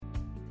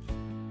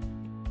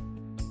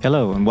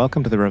Hello, and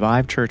welcome to the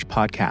Revive Church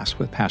podcast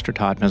with Pastor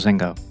Todd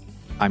Mozingo.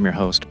 I'm your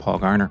host, Paul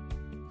Garner.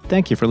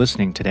 Thank you for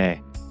listening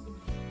today.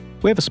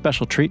 We have a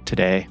special treat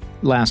today.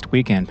 Last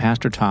weekend,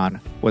 Pastor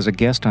Todd was a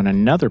guest on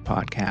another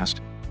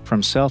podcast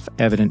from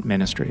Self-Evident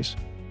Ministries.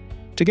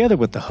 Together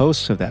with the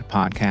hosts of that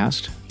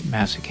podcast,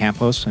 Massey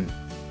Campos and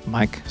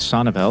Mike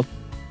Sonneveld,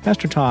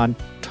 Pastor Todd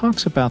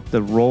talks about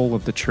the role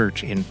of the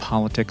church in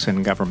politics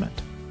and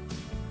government.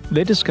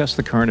 They discuss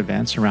the current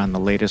events around the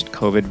latest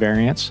COVID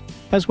variants,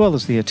 as well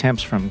as the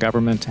attempts from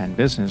government and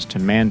business to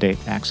mandate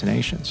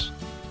vaccinations.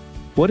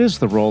 What is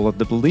the role of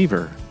the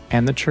believer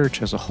and the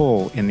church as a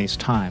whole in these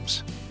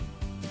times?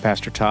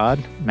 Pastor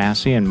Todd,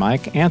 Massey, and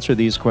Mike answer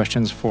these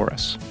questions for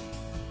us.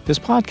 This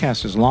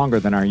podcast is longer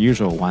than our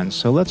usual ones,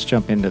 so let's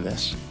jump into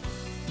this.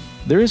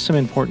 There is some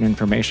important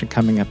information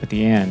coming up at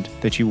the end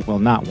that you will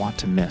not want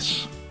to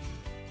miss.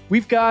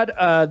 We've got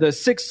the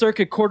Sixth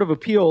Circuit Court of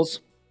Appeals.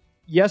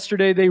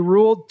 Yesterday, they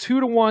ruled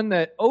 2-1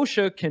 that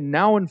OSHA can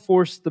now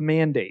enforce the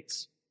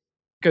mandates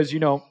because,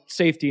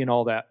 safety and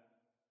all that.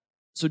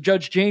 So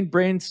Judge Jane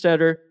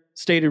Brainstetter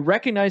stated,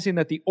 recognizing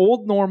that the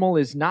old normal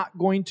is not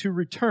going to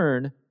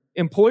return,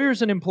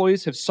 employers and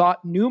employees have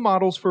sought new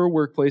models for a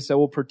workplace that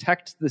will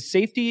protect the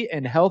safety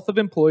and health of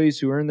employees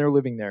who earn their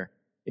living there.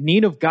 In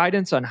need of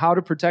guidance on how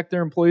to protect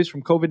their employees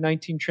from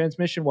COVID-19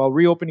 transmission while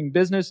reopening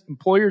business,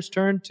 employers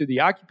turn to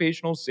the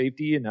Occupational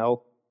Safety and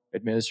Health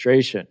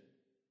Administration.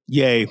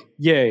 Yay.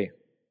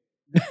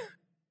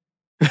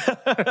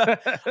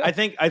 I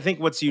think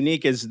what's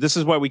unique is this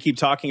is why we keep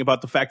talking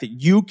about the fact that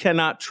you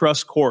cannot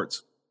trust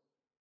courts.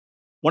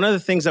 One of the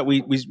things that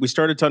we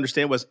started to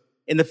understand was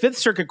in the Fifth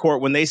Circuit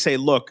Court, when they say,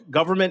 look,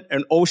 government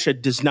and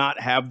OSHA does not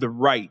have the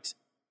right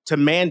to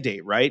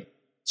mandate, right?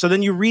 So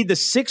then you read the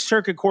Sixth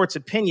Circuit Court's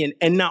opinion,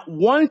 and not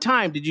one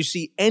time did you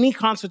see any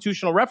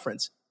constitutional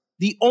reference.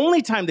 The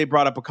only time they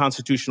brought up a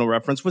constitutional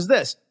reference was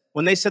this,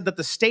 when they said that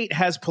the state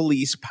has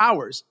police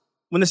powers.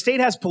 When the state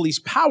has police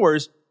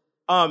powers,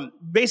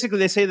 basically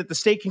they say that the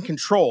state can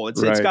control.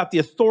 It's got the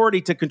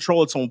authority to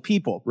control its own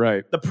people.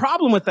 Right. The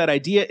problem with that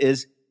idea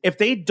is if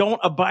they don't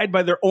abide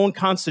by their own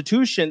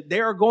constitution, they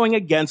are going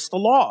against the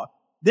law.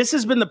 This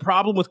has been the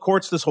problem with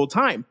courts this whole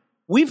time.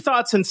 We've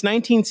thought since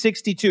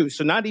 1962,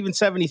 so not even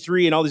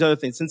 73 and all these other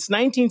things, since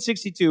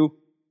 1962,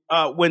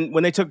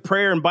 when they took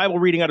prayer and Bible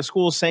reading out of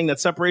schools saying that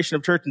separation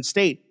of church and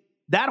state,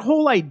 that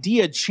whole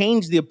idea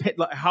changed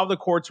how the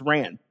courts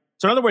ran.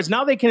 So in other words,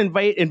 now they can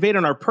invade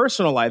on our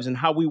personal lives and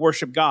how we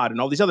worship God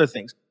and all these other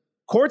things.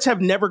 Courts have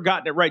never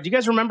gotten it right. Do you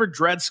guys remember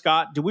Dred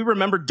Scott? Do we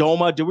remember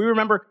DOMA? Do we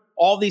remember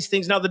all these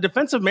things? Now, the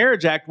Defense of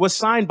Marriage Act was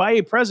signed by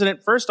a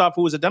president, first off,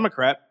 who was a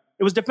Democrat.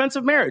 It was defense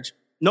of marriage.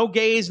 No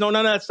gays, none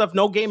of that stuff,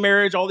 no gay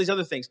marriage, all these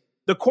other things.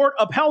 The court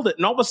upheld it,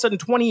 and all of a sudden,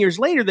 20 years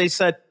later, they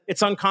said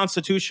it's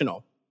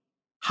unconstitutional.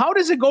 How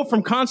does it go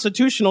from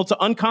constitutional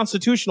to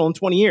unconstitutional in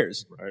 20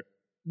 years? Right.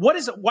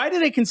 Why do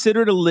they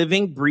consider it a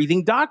living,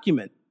 breathing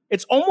document?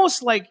 It's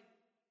almost like,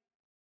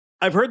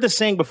 I've heard this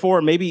saying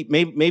before, maybe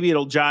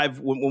it'll jive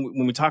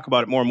when we talk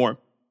about it more and more,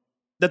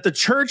 that the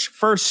church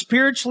first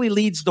spiritually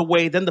leads the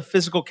way, then the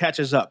physical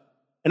catches up.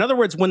 In other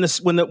words, when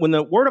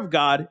the word of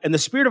God and the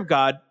Spirit of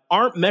God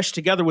aren't meshed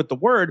together with the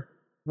word,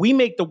 we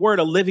make the word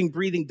a living,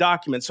 breathing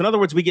document. So in other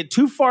words, we get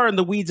too far in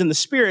the weeds in the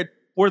Spirit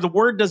where the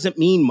word doesn't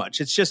mean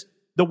much. It's just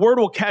the word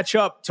will catch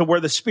up to where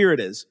the Spirit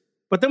is.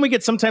 But then we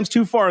get sometimes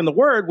too far in the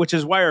word, which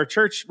is why our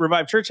church,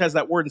 Revive Church, has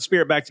that word and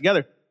Spirit back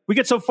together. We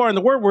get so far in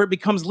the word where it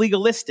becomes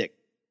legalistic,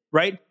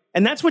 right?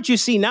 And that's what you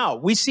see now.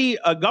 We see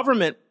a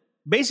government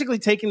basically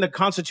taking the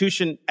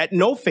Constitution at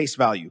no face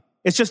value.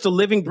 It's just a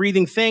living,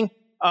 breathing thing.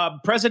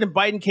 President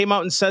Biden came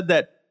out and said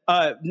that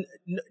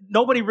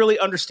nobody really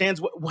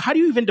understands. How do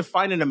you even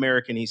define an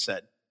American, he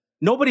said.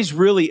 Nobody's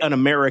really an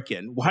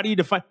American. How do you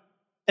define?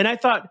 And I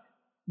thought,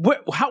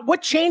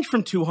 what changed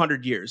from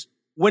 200 years?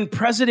 When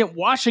President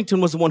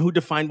Washington was the one who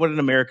defined what an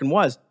American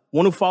was,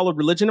 one who followed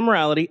religion and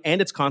morality and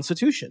its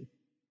Constitution.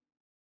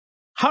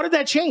 How did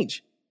that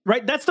change?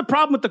 Right? That's the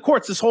problem with the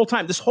courts this whole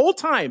time. This whole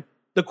time,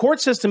 the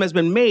court system has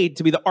been made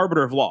to be the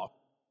arbiter of law.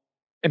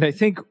 And I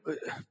think,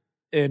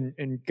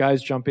 and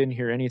guys jump in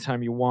here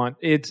anytime you want,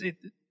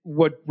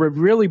 what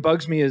really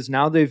bugs me is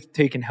now they've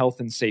taken health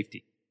and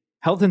safety.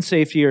 Health and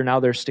safety are now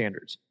their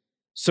standards.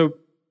 So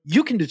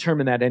you can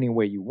determine that any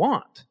way you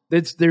want.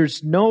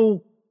 There's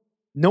no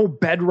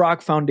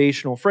bedrock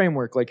foundational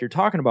framework like you're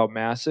talking about,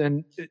 Mass.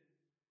 And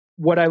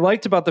what I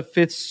liked about the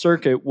Fifth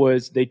Circuit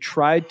was they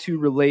tried to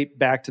relate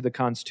back to the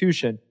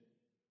Constitution.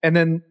 And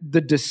then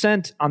the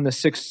dissent on the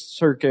Sixth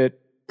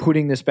Circuit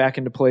putting this back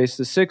into place,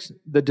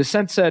 the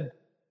dissent said,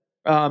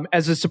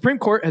 as the Supreme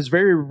Court has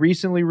very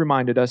recently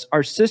reminded us,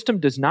 our system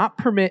does not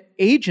permit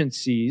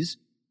agencies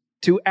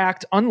to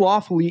act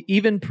unlawfully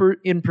even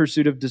in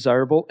pursuit of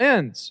desirable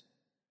ends.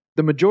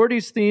 The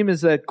majority's theme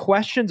is that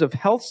questions of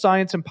health,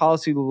 science, and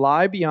policy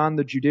lie beyond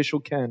the judicial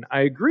ken.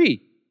 I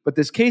agree, but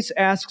this case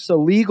asks a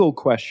legal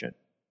question.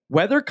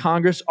 Whether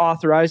Congress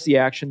authorized the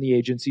action the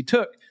agency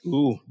took.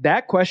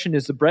 That question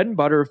is the bread and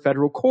butter of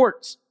federal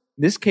courts.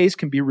 This case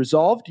can be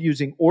resolved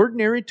using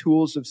ordinary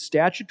tools of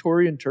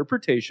statutory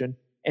interpretation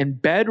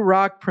and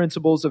bedrock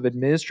principles of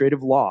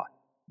administrative law.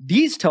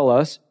 These tell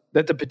us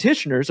that the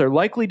petitioners are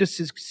likely to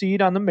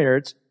succeed on the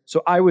merits,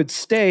 so I would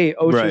stay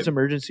OSHA's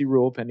emergency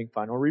rule pending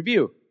final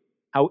review.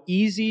 How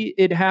easy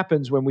it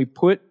happens when we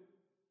put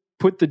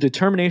the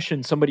determination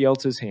in somebody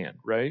else's hand,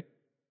 right?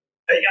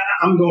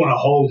 I'm going a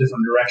whole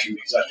different direction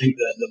because I think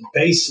that the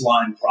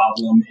baseline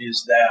problem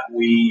is that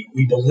we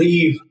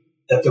believe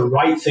that the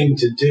right thing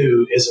to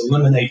do is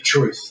eliminate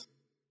truth.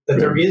 That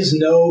there is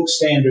no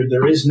standard,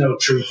 there is no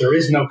truth, there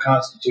is no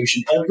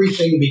constitution.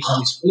 Everything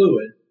becomes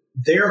fluid.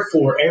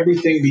 Therefore,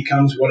 everything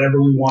becomes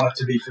whatever we want it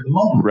to be for the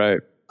moment. Right.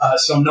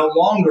 So no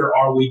longer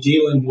are we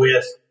dealing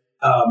with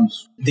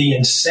the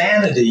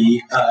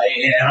insanity,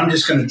 and I'm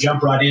just going to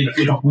jump right in if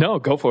you don't. No,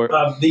 go for it.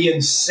 The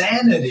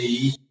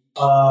insanity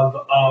of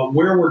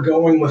where we're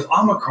going with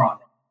Omicron.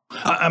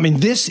 I mean,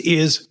 this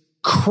is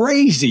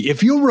crazy.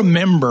 If you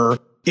remember,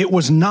 it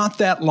was not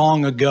that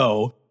long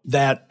ago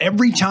that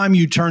every time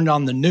you turned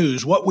on the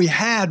news, what we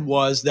had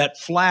was that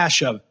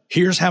flash of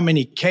here's how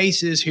many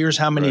cases, here's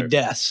how many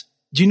deaths.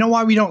 Do you know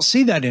why we don't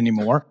see that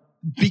anymore?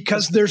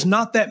 Because there's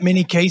not that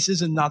many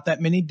cases and not that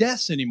many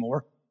deaths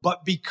anymore.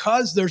 But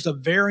because there's a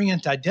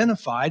variant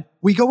identified,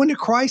 we go into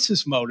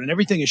crisis mode and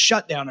everything is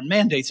shut down and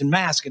mandates and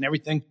masks and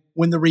everything.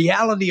 When the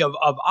reality of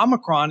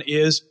Omicron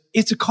is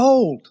it's a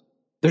cold.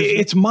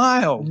 It's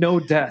mild. No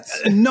deaths.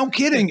 No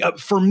kidding.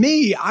 For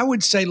me, I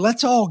would say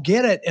let's all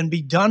get it and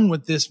be done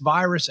with this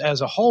virus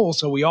as a whole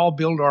so we all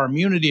build our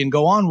immunity and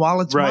go on while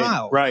it's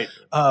mild. Right.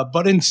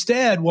 But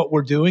instead, what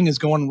we're doing is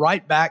going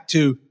right back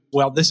to,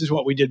 well, this is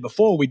what we did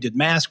before. We did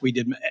masks,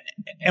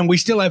 and we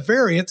still have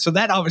variants, so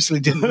that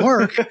obviously didn't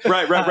work.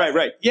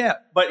 Right. Yeah.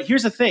 But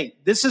here's the thing.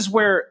 This is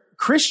where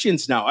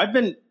Christians now, I've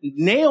been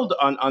nailed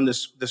on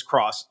this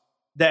cross,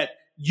 that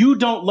you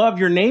don't love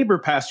your neighbor,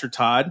 Pastor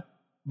Todd,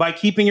 by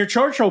keeping your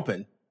church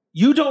open.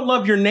 You don't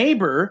love your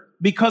neighbor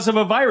because of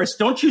a virus.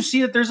 Don't you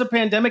see that there's a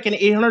pandemic and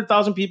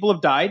 800,000 people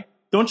have died?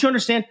 Don't you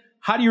understand?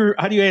 How do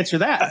you answer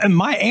that? And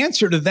my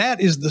answer to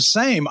that is the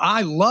same.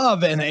 I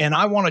love and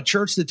I want a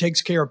church that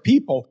takes care of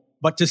people,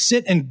 but to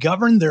sit and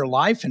govern their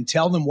life and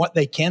tell them what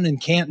they can and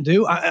can't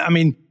do. I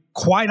mean,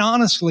 quite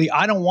honestly,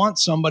 I don't want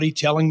somebody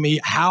telling me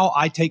how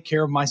I take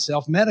care of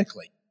myself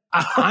medically.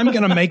 I'm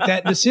going to make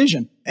that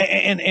decision.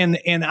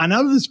 And I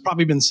know this has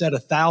probably been said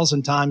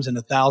 1,000 times in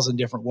 1,000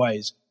 different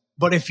ways.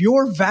 But if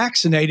you're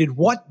vaccinated,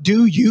 what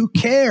do you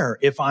care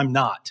if I'm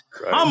not?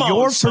 Right.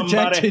 You're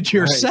protected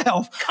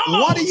yourself.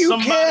 What do you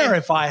care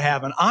if I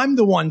haven't? I'm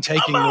the one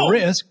taking the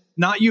risk,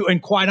 not you.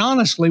 And quite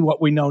honestly,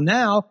 what we know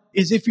now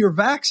is if you're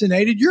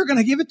vaccinated, you're going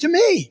to give it to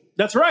me.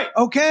 That's right.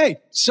 Okay.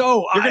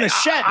 So you're going to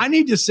shed. I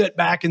need to sit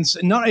back and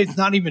say, no, it's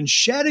not even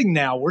shedding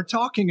now. We're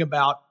talking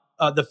about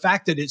the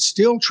fact that it's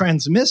still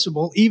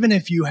transmissible, even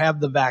if you have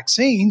the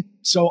vaccine.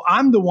 So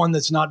I'm the one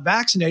that's not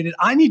vaccinated.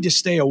 I need to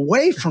stay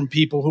away from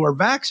people who are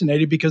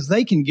vaccinated because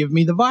they can give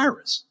me the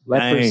virus.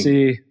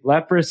 Leprosy.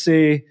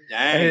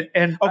 Dang.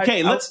 And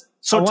okay, I want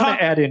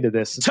to add into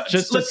this.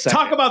 Let's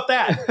talk about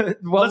that.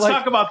 Well, let's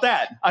talk about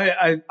that.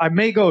 I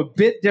may go a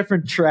bit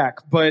different track,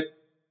 but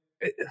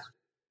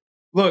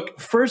look,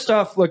 first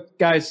off,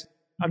 guys,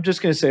 I'm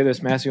just going to say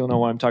this. Massey will know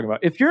what I'm talking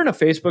about. If you're in a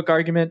Facebook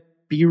argument,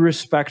 be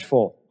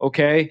respectful,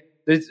 okay?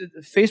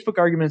 Facebook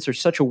arguments are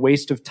such a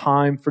waste of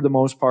time for the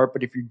most part,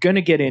 but if you're going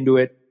to get into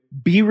it,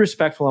 be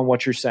respectful on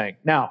what you're saying.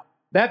 Now,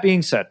 that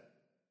being said,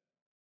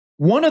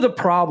 one of the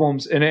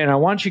problems, and I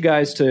want you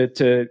guys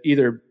to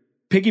either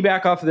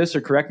piggyback off of this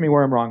or correct me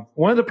where I'm wrong.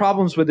 One of the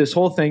problems with this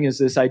whole thing is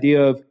this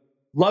idea of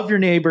love your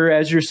neighbor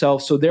as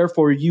yourself, so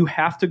therefore you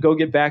have to go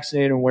get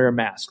vaccinated and wear a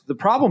mask. The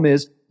problem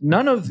is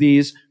none of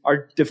these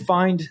are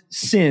defined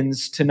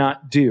sins to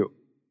not do.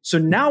 So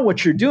now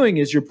what you're doing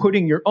is you're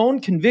putting your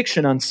own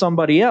conviction on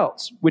somebody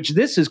else, which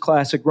this is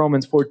classic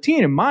Romans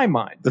 14 in my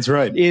mind. That's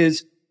right.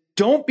 Is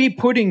don't be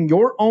putting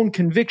your own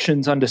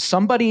convictions onto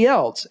somebody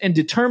else and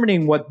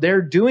determining what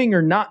they're doing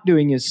or not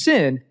doing is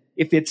sin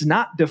if it's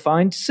not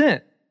defined sin,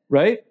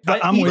 right?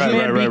 Let each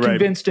man be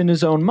convinced in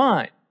his own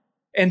mind.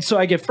 And so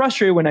I get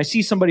frustrated when I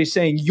see somebody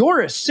saying, you're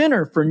a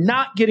sinner for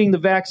not getting the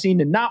vaccine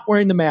and not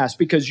wearing the mask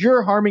because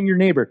you're harming your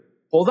neighbor.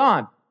 Hold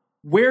on.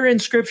 Where in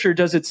Scripture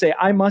does it say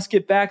I must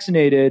get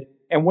vaccinated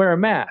and wear a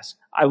mask?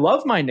 I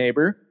love my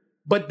neighbor,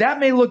 but that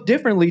may look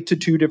differently to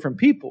two different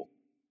people.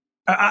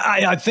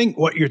 I think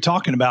what you're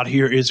talking about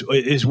here is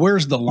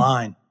where's the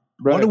line?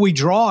 Right. What do we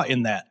draw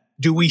in that?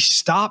 Do we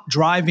stop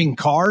driving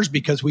cars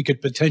because we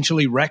could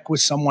potentially wreck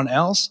with someone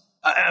else?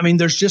 I mean,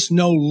 there's just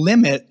no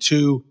limit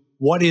to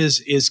what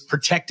is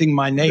protecting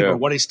my neighbor,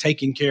 what is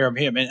taking care of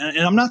him. And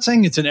I'm not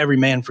saying it's an every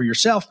man for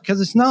yourself, because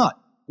it's not.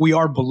 We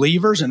are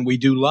believers and we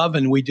do love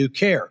and we do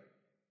care.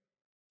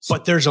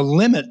 But there's a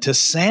limit to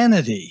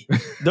sanity.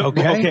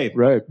 Okay,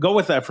 right. Go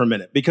with that for a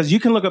minute, because you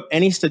can look up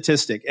any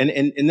statistic, and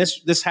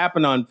this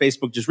happened on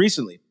Facebook just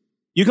recently.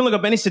 You can look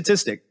up any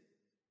statistic.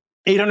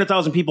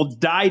 800,000 people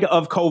died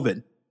of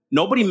COVID.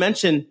 Nobody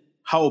mentioned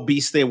how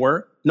obese they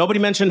were. Nobody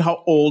mentioned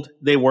how old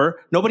they were.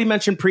 Nobody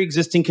mentioned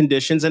pre-existing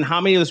conditions and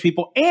how many of those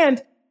people. And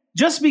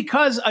just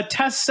because a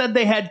test said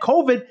they had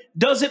COVID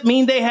doesn't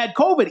mean they had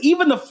COVID.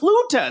 Even the flu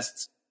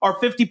tests are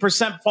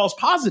 50% false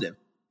positive.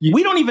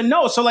 We don't even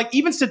know. So like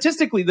even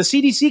statistically, the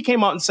CDC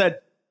came out and said,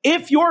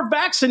 if you're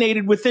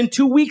vaccinated within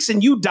 2 weeks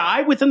and you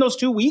die within those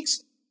 2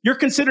 weeks, you're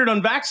considered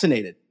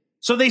unvaccinated.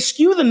 So they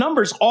skew the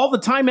numbers all the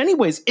time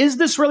anyways. Is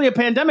this really a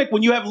pandemic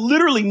when you have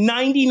literally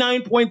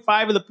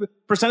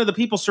 99.5% of the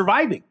people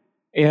surviving?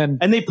 And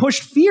they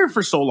pushed fear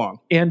for so long.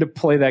 And to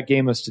play that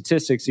game of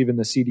statistics, even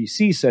the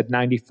CDC said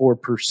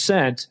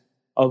 94%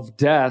 of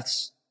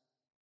deaths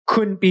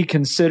couldn't be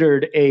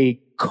considered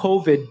a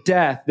COVID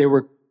death. They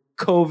were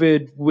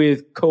COVID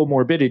with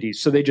comorbidities.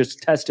 So they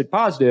just tested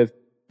positive.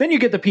 Then you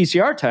get the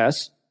PCR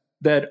tests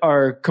that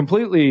are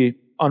completely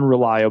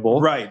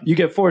unreliable. Right. You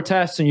get 4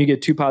 tests and you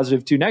get 2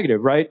 positive, 2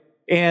 negative, right?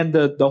 And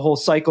the whole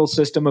cycle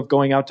system of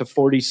going out to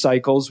 40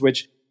 cycles,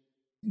 which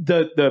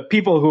the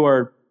people who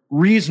are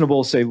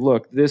reasonable say,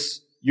 look,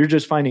 you're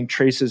just finding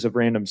traces of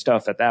random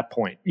stuff at that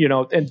point,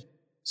 and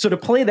so to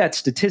play that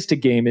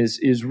statistic game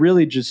is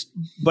really just.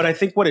 But I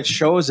think what it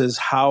shows is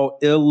how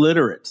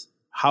illiterate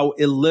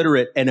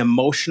and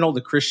emotional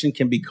the Christian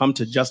can become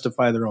to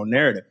justify their own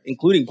narrative,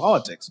 including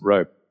politics.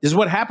 Right. This is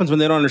what happens when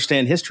they don't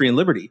understand history and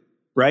liberty,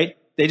 right?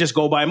 They just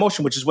go by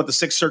emotion, which is what the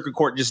Sixth Circuit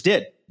Court just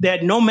did. They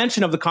had no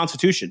mention of the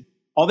Constitution.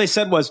 All they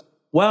said was,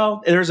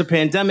 well, there's a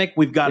pandemic.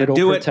 We've got to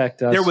do it. Us.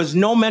 There was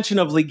no mention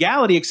of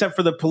legality except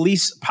for the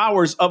police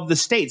powers of the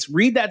states.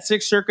 Read that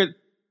Sixth Circuit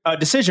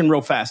decision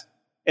real fast.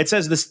 It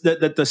says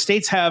that the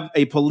states have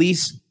a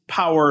police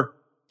power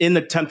in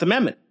the 10th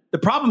Amendment. The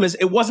problem is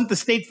it wasn't the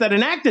states that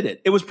enacted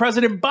it. It was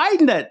President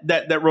Biden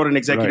that wrote an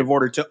executive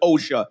order to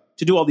OSHA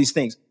to do all these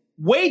things.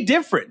 Way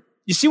different.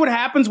 You see what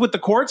happens with the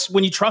courts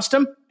when you trust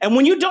them? And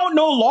when you don't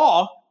know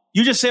law,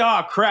 you just say,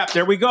 oh, crap,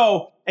 there we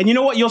go. And you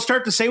know what you'll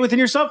start to say within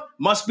yourself?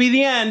 Must be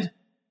the end.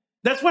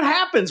 That's what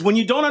happens when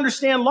you don't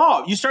understand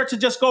law. You start to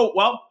just go,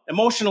 well,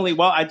 emotionally,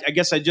 well, I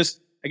guess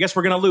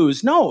we're going to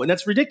lose. No, and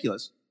that's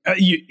ridiculous.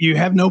 You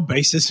have no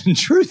basis in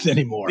truth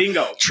anymore.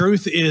 Bingo.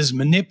 Truth is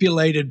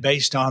manipulated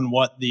based on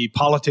what the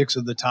politics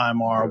of the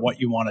time are,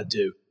 what you want to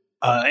do.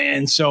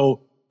 And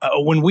so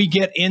when we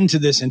get into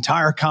this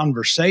entire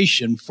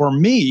conversation, for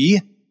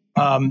me,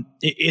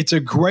 it's a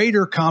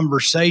greater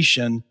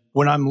conversation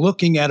when I'm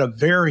looking at a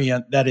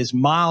variant that is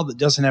mild, that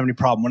doesn't have any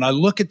problem. When I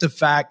look at the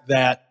fact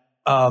that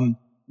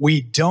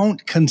we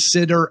don't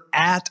consider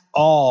at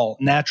all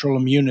natural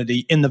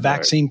immunity in the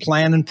vaccine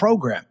plan and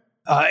program.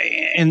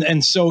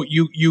 And so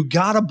you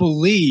got to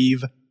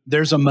believe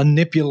there's a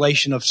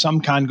manipulation of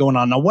some kind going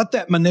on. Now, what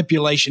that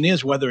manipulation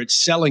is, whether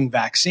it's selling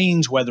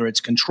vaccines, whether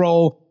it's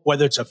control,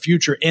 whether it's a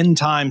future end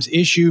times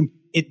issue,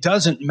 it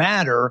doesn't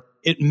matter.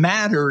 It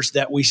matters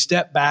that we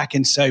step back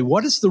and say,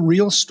 what is the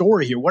real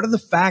story here? What are the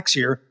facts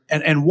here?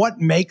 And what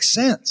makes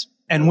sense?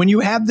 And when you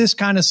have this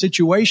kind of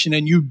situation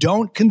and you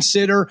don't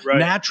consider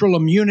natural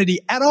immunity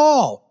at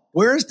all,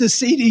 where's the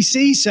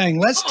CDC saying,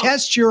 let's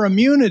test your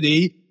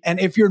immunity? And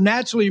if you're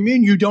naturally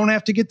immune, you don't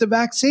have to get the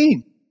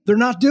vaccine. They're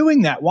not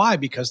doing that. Why?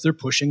 Because they're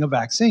pushing a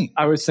vaccine.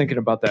 I was thinking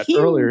about that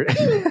earlier.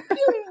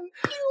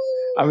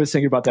 I was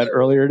thinking about that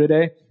earlier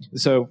today.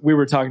 So we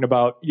were talking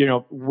about,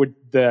 with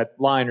that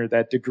line or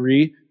that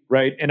degree,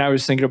 right? And I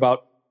was thinking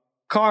about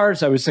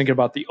cars. I was thinking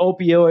about the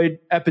opioid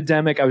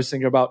epidemic. I was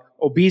thinking about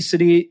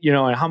obesity,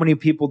 and how many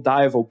people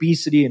die of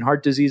obesity and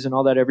heart disease and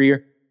all that every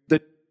year.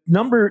 The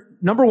number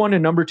 1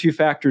 and number 2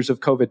 factors of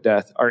COVID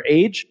death are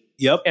age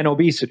and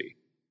obesity.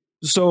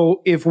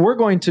 So if we're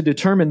going to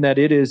determine that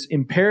it is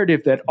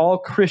imperative that all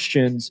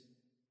Christians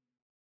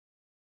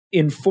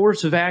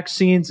enforce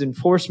vaccines,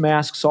 enforce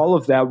masks, all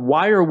of that,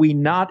 why are we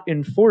not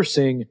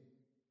enforcing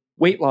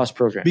weight loss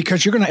programs?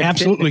 Because you're going to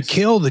absolutely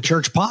kill the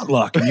church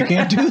potluck, and you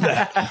can't do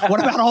that. What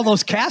about all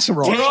those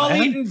casseroles? We're all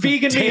eating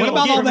vegan meals. What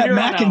about all that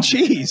mac and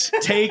cheese?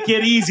 Take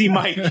it easy,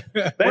 Mike.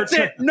 That's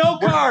it. No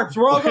carbs.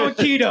 We're all going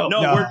keto.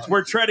 No.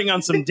 We're treading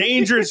on some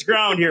dangerous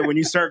ground here when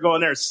you start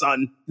going there,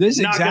 son. This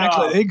is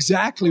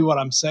exactly what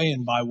I'm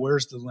saying by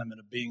where's the limit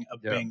of being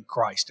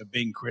Christ, of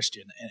being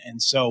Christian.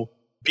 And so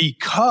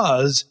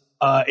because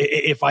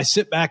if I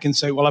sit back and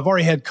say, well, I've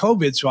already had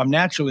COVID, so I'm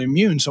naturally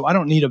immune, so I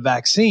don't need a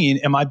vaccine,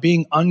 am I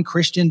being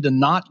unchristian to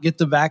not get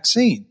the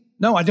vaccine?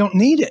 No, I don't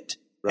need it.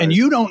 Right. And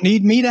you don't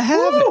need me to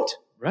have it.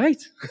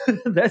 Right.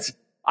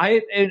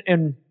 I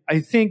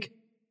think,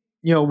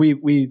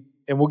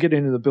 we'll get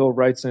into the Bill of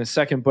Rights in a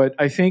second, but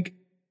I think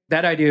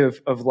that idea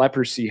of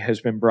leprosy has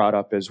been brought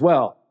up as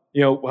well.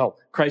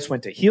 Christ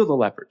went to heal the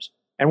lepers.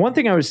 And one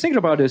thing I was thinking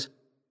about is,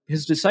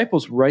 his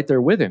disciples were right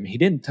there with him. He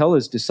didn't tell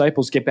his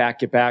disciples, get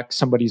back,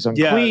 somebody's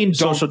unclean,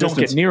 don't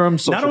get near him.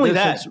 Not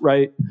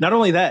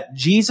only that,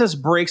 Jesus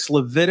breaks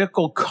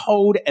Levitical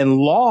code and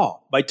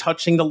law by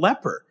touching the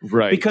leper.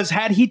 Right. Because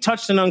had he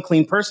touched an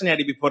unclean person, he had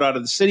to be put out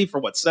of the city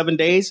for 7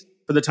 days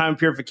for the time of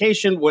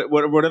purification,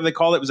 whatever they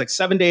call it. It was like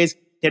 7 days.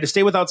 He had to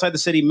stay outside the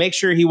city, make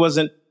sure he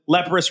wasn't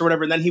leprous or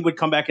whatever, and then he would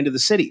come back into the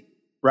city.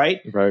 Right.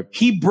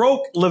 He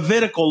broke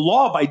Levitical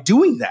law by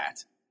doing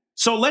that.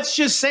 So let's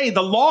just say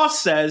the law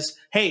says,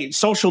 hey,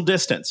 social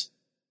distance.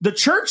 The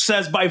church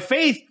says by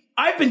faith,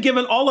 I've been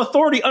given all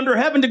authority under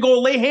heaven to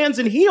go lay hands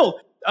and heal,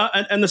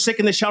 and the sick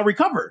and they shall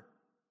recover.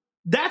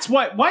 That's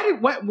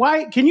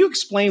why can you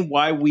explain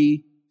why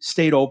we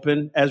stayed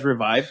open as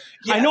Revive?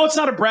 Yeah. I know it's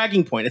not a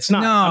bragging point. It's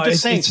not. No, I'm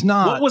just saying, it's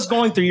not. What was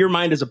going through your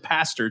mind as a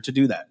pastor to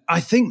do that?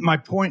 I think my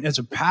point as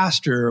a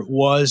pastor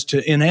was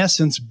to, in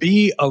essence,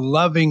 be a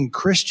loving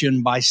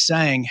Christian by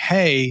saying,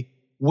 hey,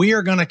 we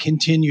are going to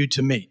continue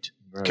to meet,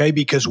 okay?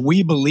 Because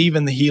we believe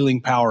in the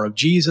healing power of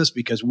Jesus,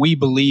 because we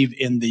believe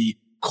in the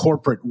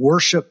corporate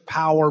worship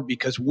power,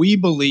 because we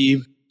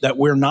believe that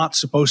we're not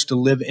supposed to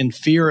live in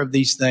fear of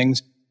these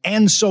things.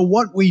 And so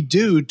what we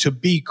do to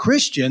be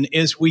Christian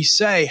is we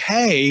say,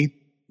 hey,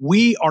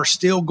 we are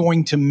still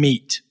going to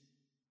meet.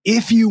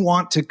 If you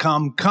want to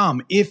come,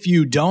 come. If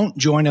you don't,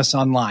 join us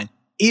online.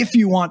 If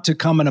you want to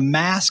come in a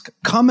mask,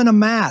 come in a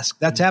mask.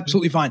 That's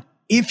absolutely fine.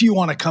 If you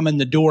want to come in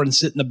the door and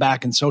sit in the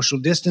back and social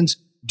distance,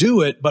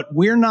 do it. But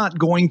we're not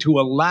going to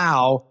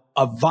allow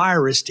a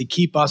virus to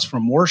keep us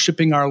from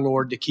worshiping our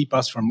Lord, to keep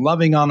us from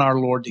loving on our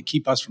Lord, to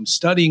keep us from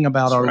studying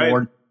about our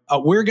Lord.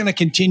 We're going to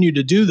continue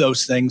to do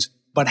those things.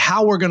 But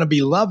how we're going to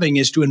be loving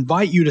is to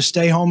invite you to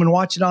stay home and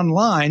watch it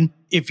online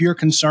if you're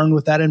concerned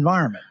with that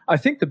environment. I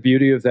think the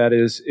beauty of that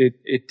is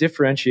it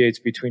differentiates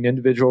between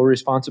individual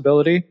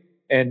responsibility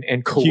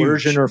and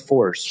coercion or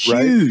force,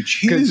 right?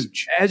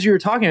 Huge. As you were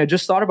talking, I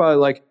just thought about it,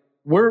 like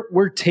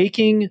we're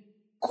taking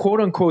quote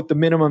unquote the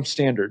minimum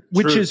standard,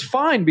 which is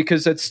fine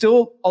because that's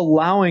still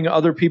allowing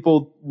other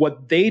people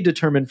what they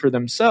determine for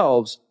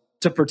themselves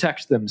to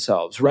protect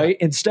themselves, right?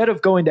 Instead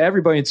of going to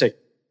everybody and say,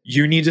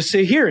 you need to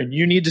stay here and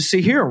you need to stay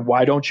here.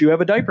 Why don't you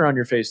have a diaper on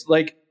your face?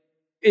 Like,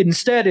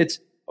 instead it's,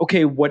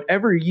 okay,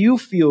 whatever you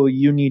feel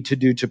you need to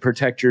do to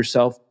protect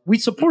yourself, we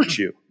support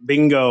you.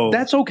 Bingo.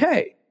 That's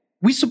okay.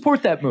 We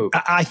support that move.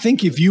 I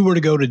think if you were to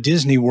go to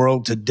Disney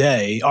World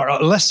today, or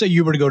let's say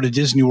you were to go to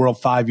Disney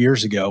World 5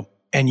 years ago,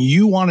 and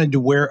you wanted to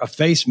wear a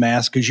face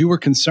mask because you were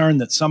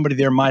concerned that somebody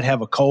there might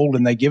have a cold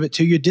and they give it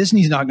to you,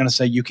 Disney's not going to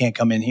say you can't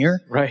come in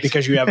here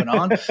because you have it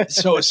on.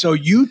 So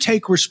you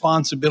take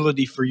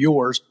responsibility for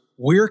yours.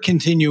 We're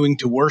continuing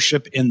to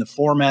worship in the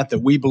format that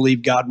we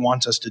believe God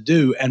wants us to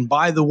do. And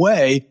by the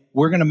way,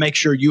 we're going to make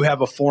sure you have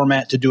a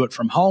format to do it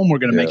from home. We're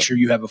going to make sure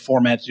you have a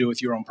format to do it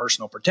with your own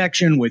personal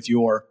protection, with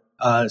your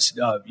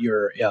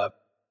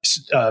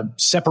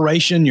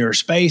separation, your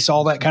space,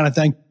 all that kind of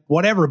thing,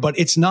 whatever. But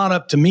it's not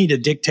up to me to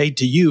dictate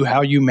to you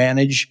how you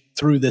manage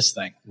through this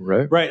thing.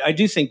 Right. I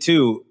do think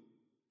too,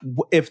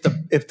 if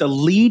the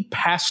lead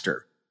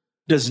pastor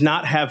does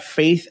not have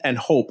faith and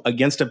hope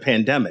against a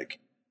pandemic,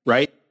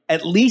 right?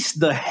 At least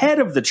the head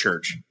of the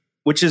church,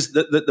 which is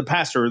the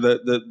pastor,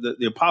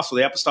 the apostle,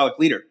 the apostolic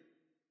leader,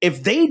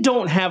 if they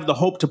don't have the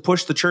hope to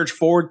push the church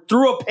forward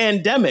through a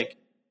pandemic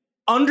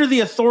under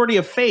the authority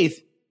of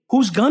faith,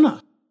 who's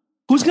gonna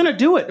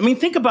do it? I mean,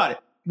 think about it.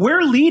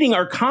 We're leading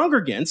our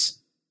congregants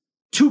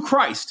to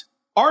Christ.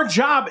 Our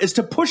job is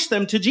to push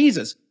them to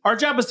Jesus. Our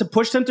job is to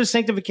push them to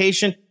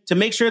sanctification, to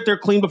make sure that they're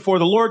clean before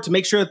the Lord, to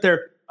make sure that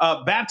they're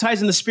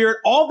baptized in the Spirit,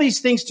 all these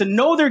things, to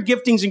know their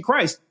giftings in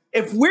Christ.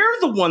 If we're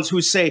the ones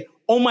who say,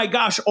 oh my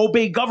gosh,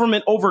 obey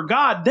government over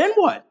God, then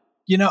what?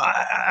 You know,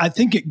 I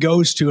think it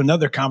goes to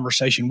another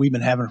conversation we've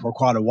been having for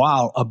quite a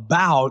while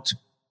about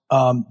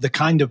the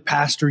kind of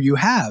pastor you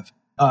have.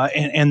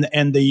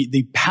 And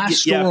the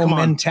pastoral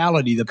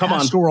mentality, the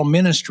pastoral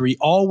ministry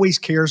always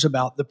cares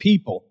about the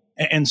people.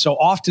 And so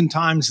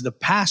oftentimes the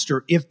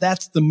pastor, if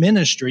that's the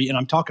ministry, and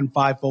I'm talking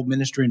fivefold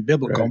ministry and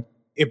biblical,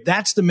 if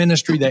that's the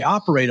ministry they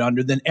operate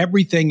under, then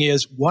everything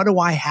is, what do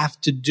I have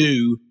to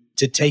do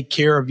to take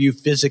care of you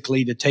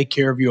physically, to take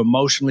care of you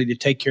emotionally, to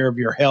take care of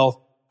your health?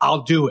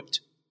 I'll do it.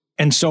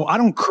 And so I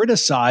don't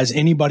criticize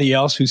anybody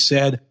else who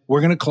said,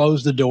 we're going to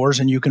close the doors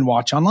and you can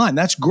watch online.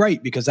 That's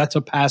great because that's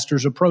a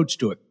pastor's approach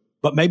to it.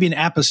 But maybe an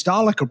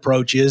apostolic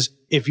approach is,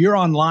 if you're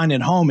online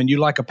at home and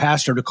you'd like a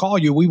pastor to call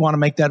you, we want to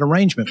make that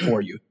arrangement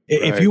for you.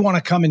 If you want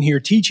to come in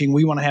here teaching,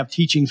 we want to have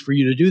teachings for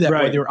you to do that,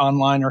 whether you're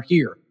online or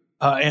here.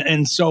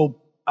 And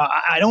so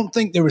I don't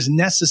think there was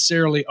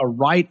necessarily a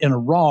right and a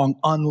wrong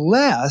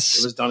unless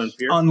it was done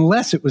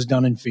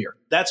in fear.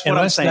 That's what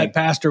I'm saying. That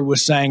pastor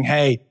was saying,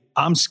 hey,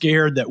 I'm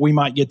scared that we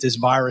might get this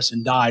virus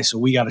and die, so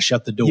we got to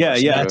shut the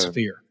doors. That's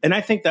fear. And I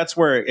think that's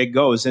where it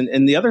goes.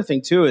 And the other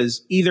thing, too,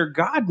 is either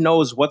God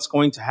knows what's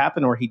going to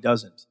happen or he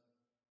doesn't.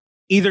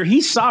 Either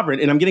he's sovereign,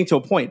 and I'm getting to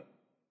a point.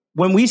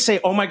 When we say,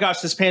 oh, my gosh,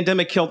 this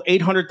pandemic killed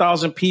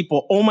 800,000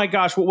 people. Oh, my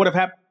gosh, what would have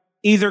happened?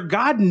 Either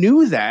God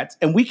knew that,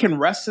 and we can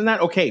rest in that.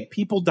 Okay,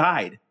 people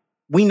died.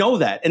 We know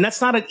that. And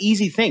that's not an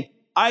easy thing.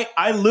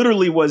 I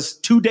literally was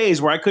 2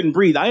 days where I couldn't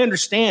breathe. I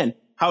understand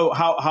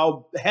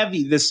how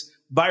heavy this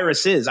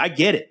virus is. I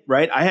get it,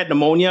 right? I had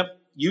pneumonia.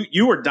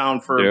 You were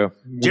down for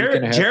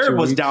Jared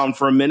was down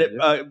for a minute.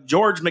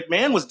 George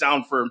McMahon was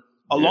down for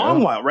a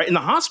long while, right? In the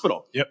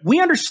hospital.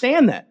 We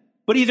understand that.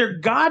 But either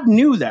God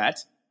knew that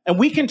and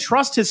we can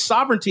trust his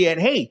sovereignty at,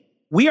 hey,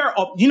 we are,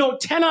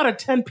 10 out of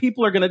 10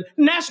 people are going to,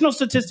 national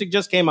statistic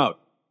just came out.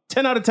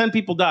 10 out of 10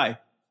 people die.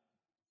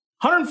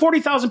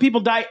 140,000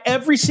 people die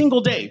every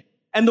single day.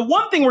 And the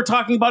one thing we're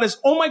talking about is,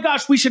 oh my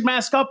gosh, we should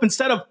mask up,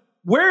 instead of,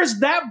 where's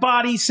that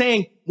body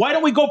saying, why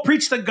don't we go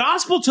preach the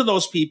gospel to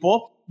those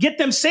people? get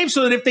them saved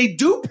so that if they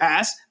do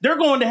pass, they're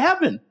going to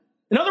heaven.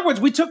 In other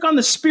words, we took on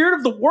the spirit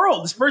of the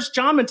world, this 1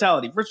 John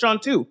mentality, 1 John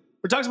 2.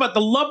 It talks about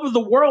the love of the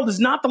world is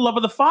not the love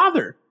of the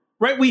Father,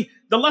 right?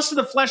 The lust of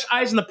the flesh,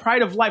 eyes, and the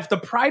pride of life.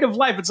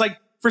 It's like,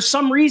 for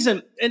some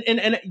reason,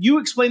 and you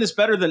explain this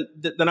better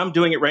than I'm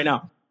doing it right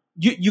now.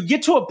 You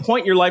get to a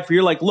point in your life where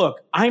you're like,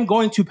 look, I'm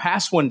going to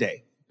pass one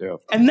day. Yeah.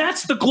 And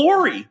that's the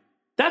glory.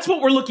 That's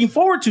what we're looking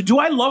forward to. Do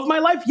I love my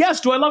life?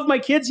 Yes. Do I love my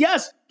kids?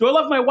 Yes. Do I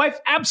love my wife?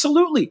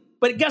 Absolutely.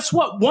 But guess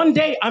what? One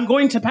day I'm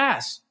going to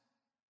pass.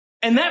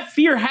 And that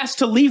fear has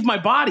to leave my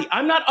body.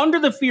 I'm not under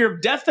the fear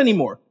of death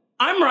anymore.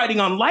 I'm riding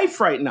on life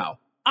right now.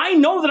 I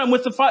know that I'm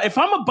with the Father. If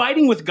I'm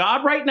abiding with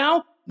God right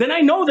now, then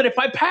I know that if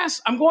I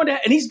pass, I'm going to,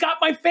 and he's got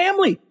my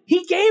family.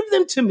 He gave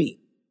them to me.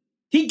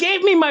 He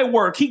gave me my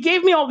work. He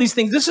gave me all these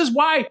things. This is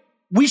why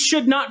we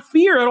should not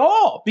fear at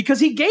all, because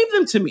he gave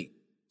them to me.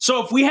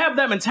 So if we have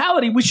that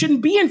mentality, we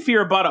shouldn't be in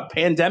fear about a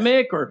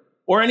pandemic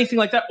or anything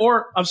like that.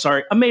 Or, I'm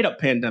sorry, a made up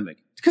pandemic,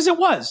 because it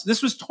was.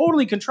 This was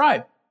totally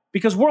contrived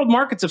because world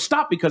markets have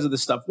stopped because of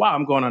this stuff. Wow,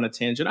 I'm going on a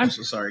tangent. I'm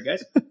so sorry,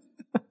 guys.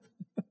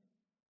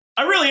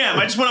 I really am.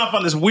 I just went off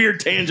on this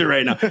weird tangent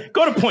right now.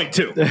 Go to point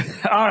 2.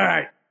 All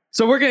right.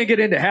 So we're going to get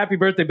into Happy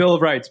Birthday Bill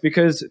of Rights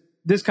because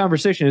this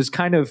conversation is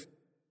kind of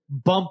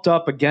bumped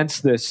up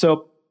against this.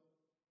 So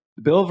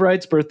the Bill of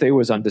Rights birthday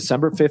was on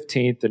December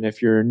 15th. And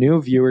if you're a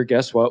new viewer,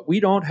 guess what?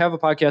 We don't have a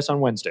podcast on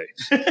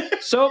Wednesdays.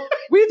 So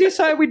we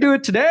decided we'd do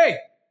it today.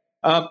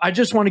 I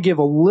just want to give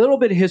a little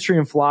bit of history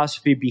and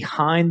philosophy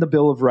behind the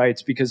Bill of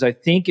Rights because I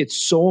think it's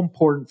so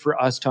important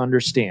for us to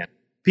understand.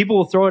 People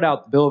will throw it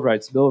out, the Bill of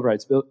Rights, the Bill of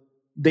Rights.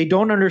 They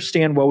don't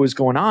understand what was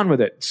going on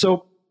with it.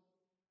 So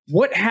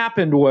what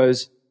happened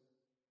was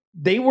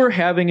they were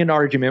having an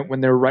argument when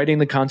they were writing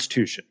the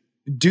Constitution.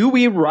 Do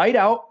we write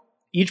out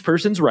each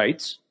person's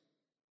rights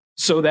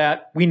so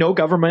that we know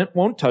government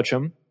won't touch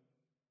them?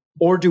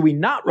 Or do we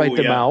not write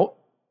them out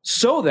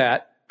so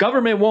that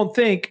government won't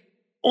think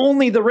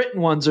only the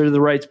written ones are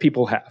the rights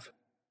people have?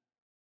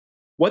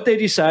 What they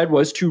decided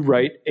was to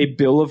write a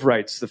Bill of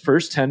Rights, the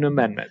first 10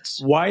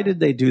 amendments. Why did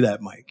they do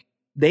that, Mike?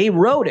 They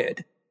wrote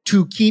it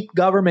to keep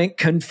government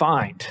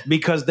confined.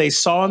 Because they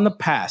saw in the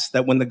past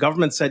that when the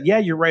government said, yeah,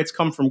 your rights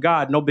come from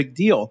God, no big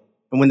deal.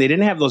 And when they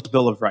didn't have those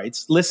Bill of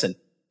Rights, listen,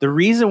 the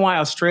reason why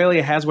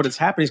Australia has what it's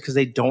happening is because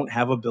they don't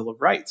have a Bill of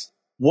Rights.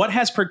 What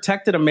has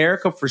protected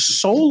America for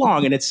so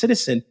long and its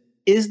citizen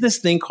is this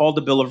thing called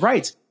the Bill of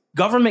Rights.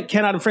 Government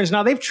cannot infringe.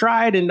 Now, they've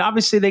tried, and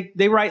obviously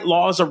they write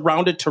laws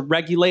around it to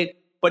regulate.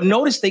 But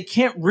notice they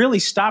can't really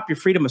stop your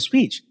freedom of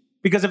speech.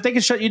 Because if they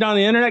can shut you down on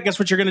the internet, guess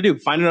what you're going to do?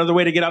 Find another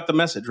way to get out the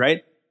message,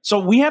 right? So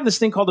we have this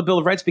thing called the Bill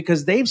of Rights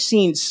because they've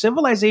seen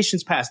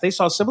civilizations pass. They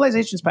saw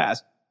civilizations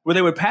pass where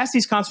they would pass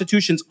these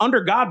constitutions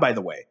under God, by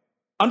the way,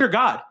 under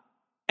God.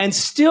 And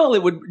still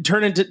it would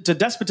turn into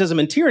despotism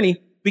and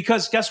tyranny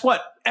because guess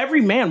what?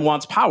 Every man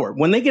wants power.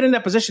 When they get in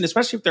that position,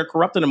 especially if they're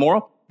corrupt and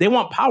immoral, they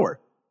want power.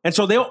 And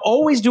so they'll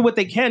always do what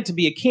they can to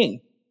be a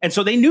king. And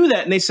so they knew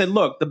that. And they said,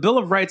 look, the Bill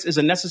of Rights is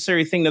a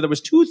necessary thing. Now, there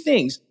was 2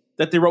 things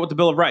that they wrote with the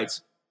Bill of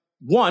Rights.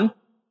 One,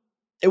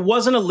 it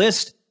wasn't a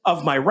list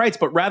of my rights,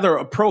 but rather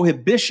a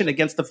prohibition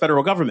against the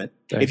federal government.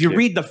 If you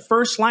read the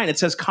first line, it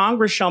says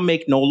Congress shall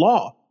make no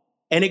law.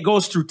 And it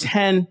goes through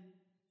 10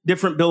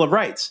 different Bill of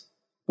Rights.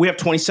 We have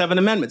 27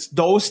 amendments.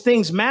 Those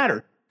things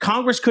matter.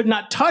 Congress could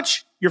not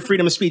touch your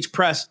freedom of speech,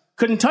 press,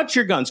 couldn't touch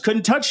your guns,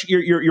 couldn't touch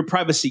your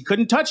privacy,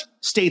 couldn't touch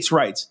states'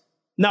 rights.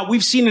 Now,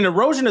 we've seen an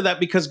erosion of that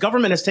because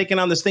government has taken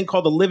on this thing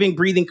called the living,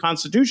 breathing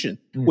Constitution,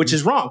 which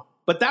is wrong.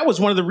 But that was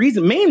one of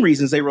the main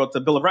reasons they wrote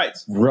the Bill of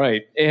Rights.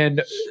 Right.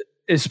 And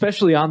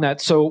especially on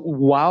that. So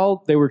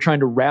while they were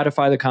trying to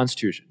ratify the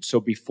Constitution, so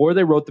before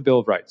they wrote the Bill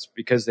of Rights,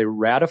 because they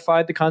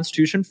ratified the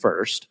Constitution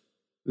first,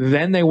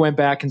 then they went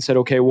back and said,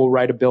 okay, we'll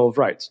write a Bill of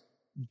Rights.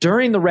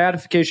 During the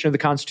ratification of the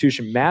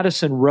Constitution,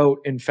 Madison wrote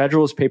in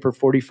Federalist Paper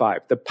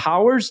 45, the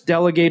powers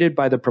delegated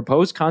by the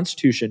proposed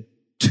Constitution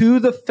to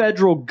the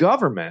federal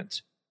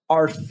government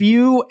are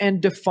few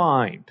and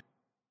defined.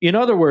 In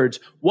other words,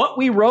 what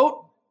we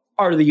wrote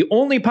are the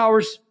only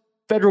powers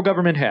federal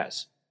government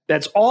has.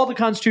 That's all the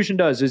Constitution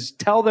does is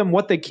tell them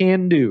what they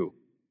can do.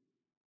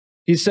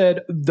 He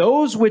said,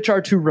 those which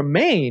are to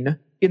remain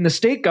in the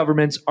state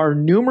governments are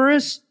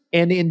numerous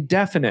and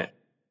indefinite.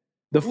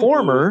 The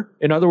former,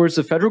 in other words,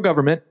 the federal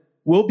government,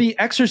 will be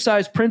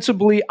exercised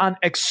principally on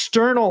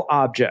external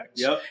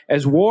objects,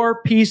 as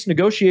war, peace,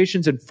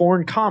 negotiations, and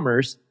foreign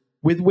commerce,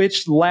 with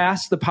which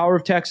last the power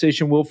of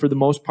taxation will for the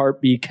most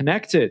part be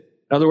connected.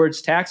 In other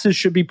words, taxes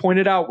should be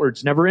pointed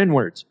outwards, never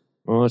inwards.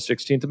 Oh,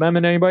 16th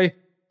Amendment, anybody?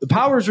 The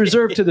powers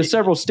reserved to the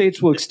several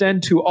states will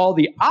extend to all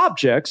the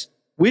objects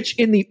which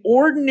in the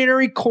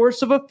ordinary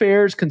course of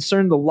affairs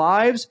concern the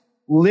lives,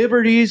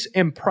 liberties,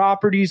 and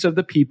properties of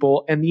the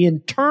people and the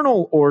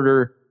internal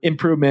order,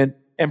 improvement,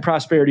 and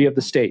prosperity of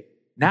the state.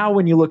 Now,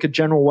 when you look at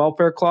general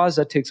welfare clause,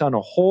 that takes on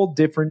a whole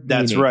different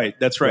meaning.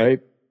 That's right.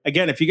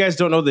 Again, if you guys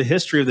don't know the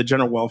history of the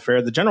general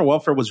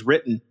welfare was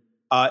written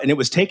and it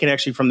was taken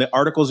actually from the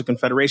Articles of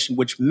Confederation,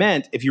 which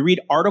meant if you read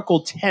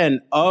Article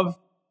 10 of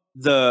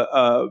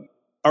the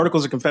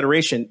Articles of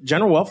Confederation,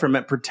 general welfare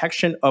meant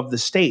protection of the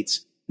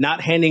states,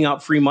 not handing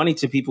out free money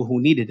to people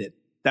who needed it.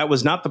 That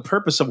was not the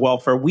purpose of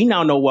welfare. We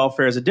now know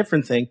welfare is a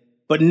different thing,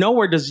 but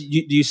nowhere do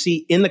you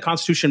see in the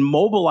Constitution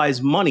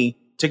mobilize money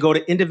to go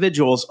to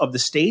individuals of the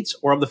states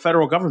or of the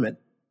federal government.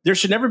 There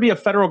should never be a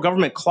federal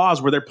government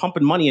clause where they're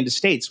pumping money into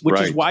states, which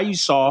is why you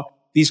saw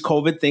these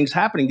COVID things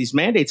happening, these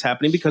mandates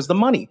happening, because the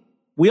money.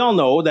 We all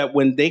know that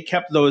when they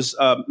kept those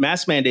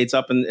mask mandates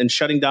up and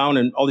shutting down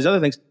and all these other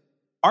things,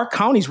 our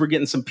counties were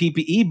getting some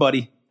PPE,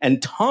 buddy,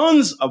 and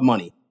tons of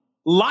money.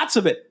 Lots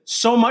of it.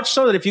 So much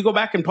so that if you go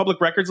back in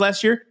public records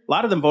last year, a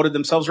lot of them voted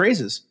themselves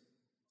raises.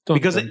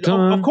 Because,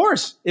 of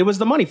course, it was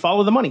the money.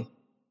 Follow the money.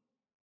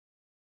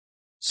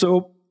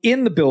 So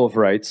in the Bill of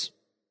Rights,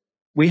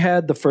 we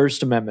had the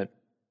First Amendment.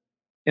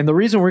 And the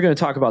reason we're going to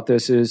talk about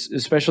this is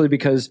especially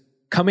because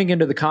coming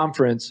into the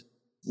conference,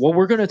 what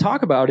we're going to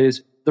talk about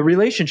is the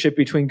relationship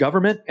between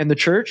government and the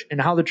church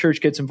and how the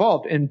church gets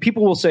involved. And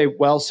people will say,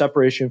 well,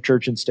 separation of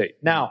church and state.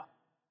 Now,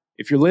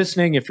 if you're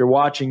listening, if you're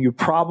watching, you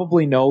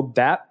probably know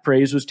that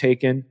phrase was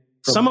taken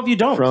from, some of you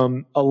don't,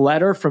 from a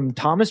letter from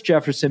Thomas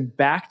Jefferson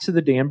back to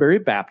the Danbury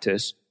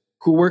Baptists,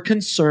 who were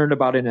concerned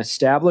about an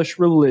established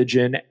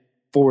religion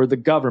for the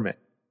government,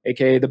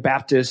 aka the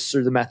Baptists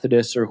or the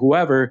Methodists or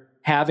whoever,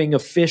 having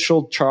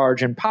official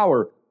charge and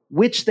power,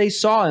 which they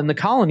saw in the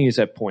colonies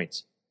at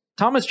points.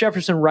 Thomas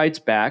Jefferson writes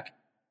back,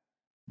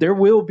 there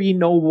will be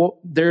a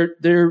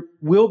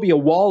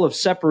wall of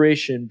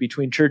separation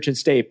between church and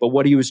state. But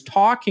what he was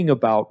talking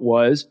about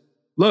was,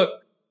 look,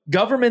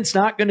 government's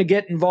not going to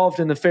get involved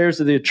in the affairs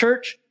of the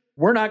church.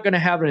 We're not going to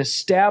have an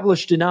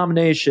established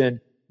denomination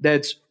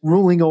that's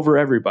ruling over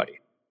everybody.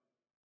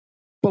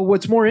 But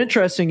what's more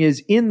interesting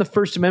is in the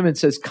First Amendment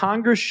says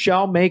Congress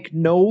shall make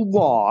no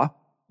law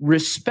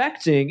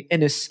respecting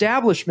an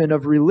establishment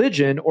of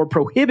religion or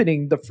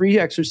prohibiting the free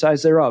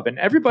exercise thereof. And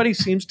everybody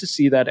seems to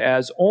see that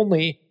as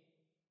only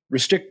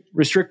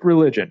restrict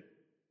religion.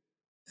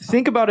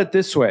 Think about it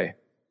this way.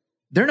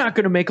 They're not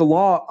going to make a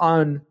law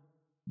on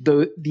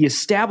the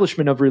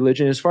establishment of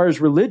religion as far as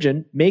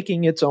religion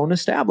making its own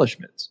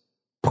establishments,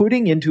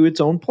 putting into its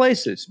own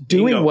places,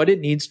 doing Bingo. what it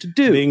needs to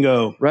do.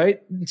 Bingo.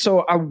 Right? So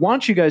I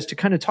want you guys to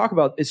kind of talk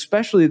about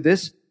especially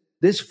this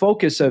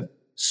focus of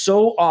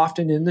so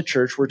often in the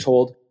church we're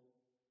told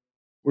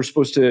we're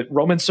supposed to,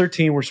 Romans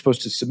 13, we're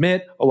supposed to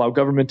submit, allow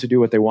government to do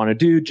what they want to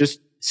do.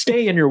 Just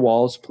stay in your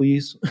walls,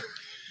 please.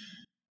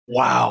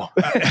 Wow.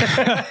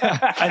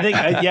 I think,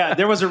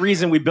 there was a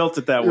reason we built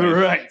it that way.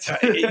 Right.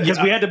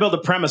 Because we had to build a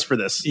premise for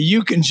this.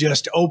 You can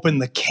just open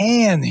the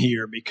can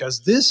here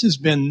because this has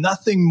been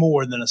nothing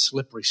more than a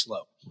slippery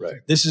slope. Right.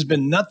 This has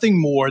been nothing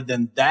more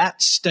than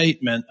that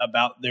statement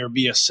about there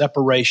be a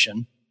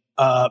separation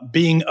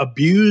being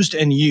abused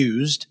and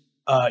used.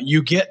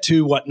 You get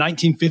to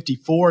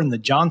 1954 and the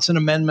Johnson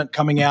Amendment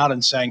coming out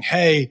and saying,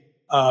 hey,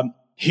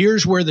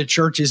 here's where the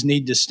churches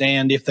need to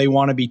stand if they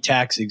want to be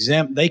tax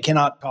exempt. They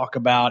cannot talk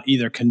about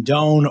either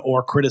condone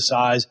or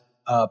criticize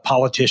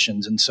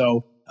politicians. And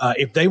so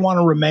if they want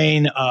to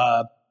remain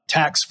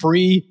tax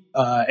free,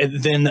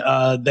 then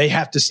they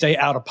have to stay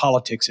out of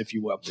politics, if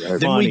you will. Right.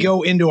 Then we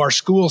go into our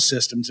school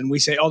systems and we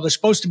say, oh, there's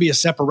supposed to be a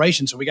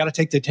separation, so we got to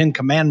take the 10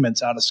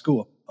 Commandments out of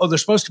school. Oh, there's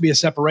supposed to be a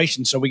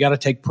separation, so we got to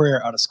take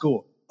prayer out of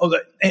school.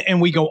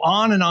 And we go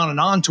on and on and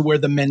on to where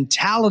the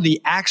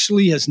mentality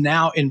actually has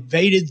now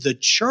invaded the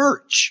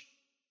church.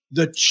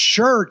 The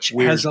church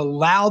has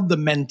allowed the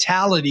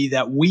mentality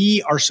that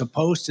we are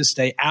supposed to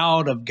stay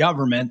out of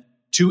government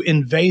to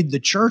invade the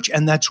church,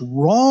 and that's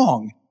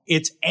wrong.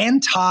 It's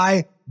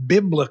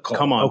anti-biblical.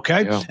 Come on.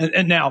 Okay? Yeah.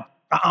 And now,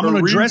 I'm going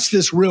to address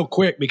this real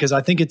quick because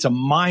I think it's a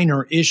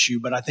minor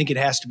issue, but I think it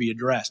has to be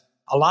addressed.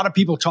 A lot of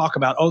people talk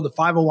about, the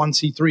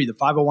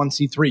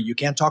 501c3. You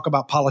can't talk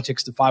about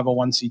politics to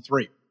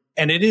 501c3.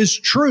 And it is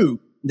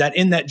true that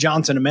in that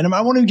Johnson Amendment,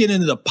 I won't even get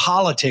into the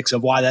politics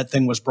of why that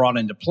thing was brought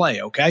into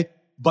play, okay?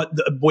 But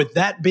with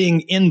that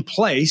being in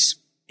place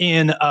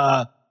in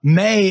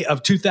May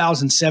of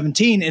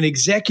 2017, an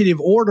executive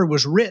order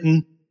was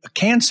written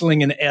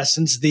canceling, in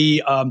essence,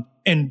 the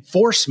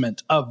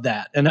enforcement of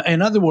that. And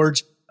in other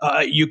words,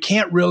 you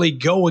can't really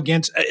go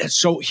against.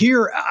 So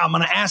here, I'm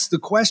going to ask the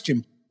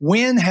question,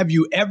 when have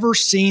you ever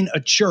seen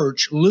a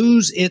church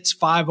lose its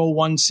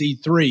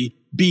 501c3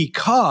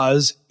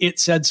 because it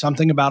said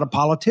something about a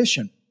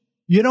politician?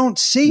 You don't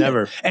see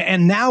Never. It.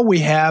 And now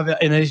we have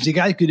an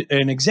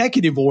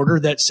executive order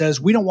that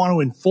says we don't want to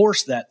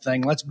enforce that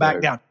thing. Let's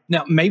back down.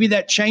 Now, maybe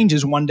that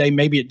changes one day.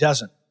 Maybe it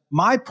doesn't.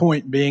 My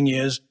point being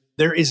is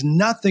there is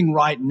nothing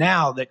right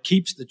now that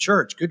keeps the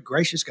church. Good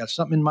gracious, got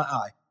something in my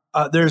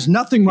eye. There's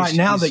nothing right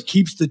now that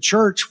keeps the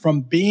church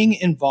from being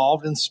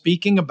involved and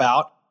speaking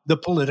about the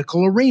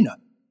political arena.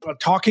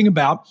 Talking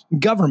about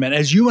government.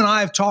 As you and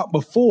I have talked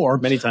before,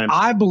 many times,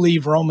 I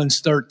believe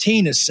Romans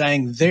 13 is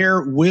saying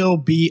there will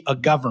be a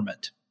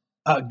government.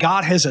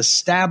 God has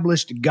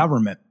established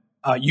government.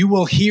 You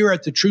will hear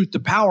at the Truth to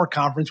Power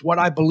conference what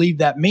I believe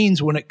that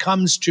means when it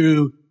comes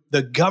to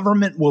the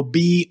government will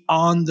be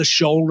on the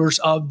shoulders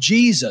of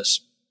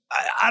Jesus.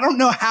 I don't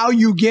know how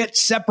you get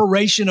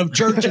separation of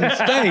church and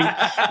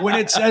state when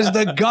it says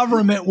the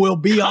government will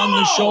be on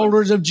the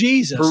shoulders of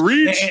Jesus.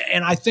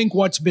 And I think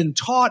what's been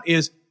taught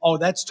is,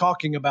 that's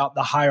talking about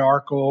the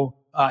hierarchical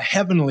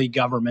heavenly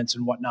governments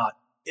and whatnot.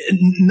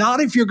 Not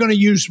if you're going to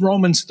use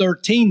Romans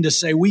 13 to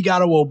say we got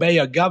to obey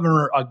a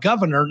governor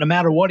no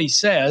matter what he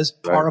says,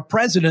 or a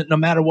president no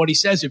matter what he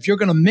says. If you're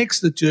going to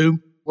mix the two,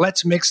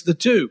 let's mix the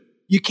two.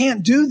 You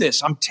can't do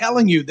this. I'm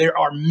telling you, there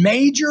are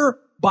major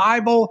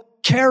Bible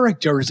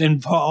characters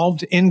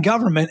involved in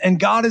government, and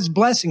God is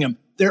blessing them.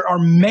 There are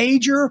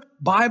major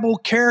Bible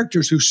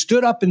characters who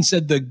stood up and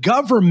said the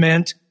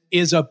government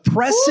is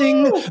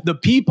oppressing the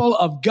people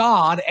of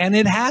God, and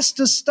it has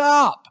to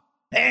stop.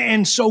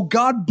 And so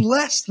God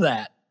blessed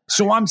that.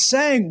 So I'm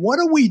saying, what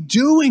are we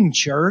doing,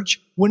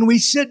 church, when we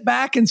sit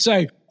back and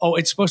say,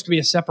 it's supposed to be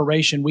a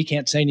separation. We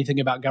can't say anything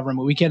about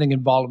government. We can't get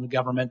involved in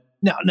government.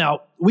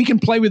 Now, we can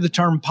play with the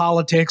term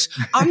politics.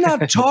 I'm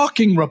not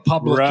talking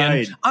Republican.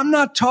 Right. I'm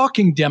not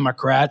talking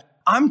Democrat.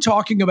 I'm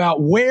talking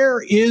about where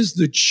is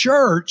the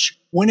church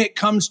when it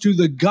comes to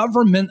the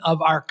government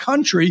of our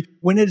country,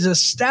 when it is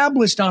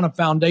established on a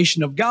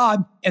foundation of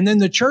God, and then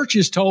the church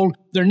is told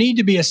there need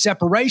to be a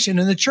separation,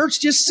 and the church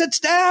just sits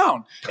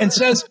down and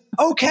says,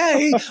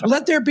 okay,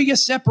 let there be a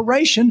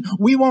separation.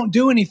 We won't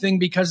do anything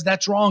because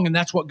that's wrong, and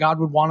that's what God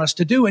would want us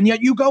to do. And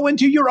yet you go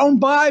into your own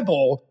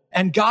Bible,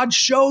 and God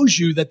shows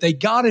you that they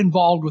got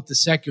involved with the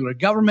secular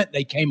government.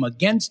 They came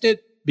against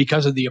it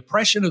because of the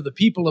oppression of the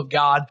people of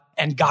God,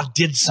 and God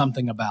did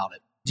something about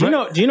it. Do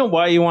you know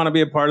why you want to be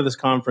a part of this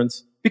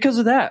conference? Because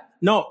of that.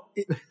 No,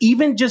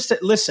 even just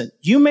listen,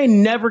 you may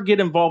never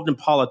get involved in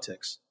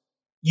politics.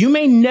 You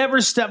may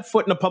never step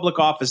foot in a public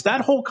office.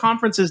 That whole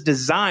conference is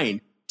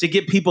designed to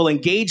get people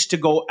engaged, to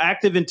go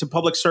active into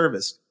public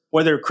service,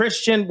 whether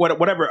Christian,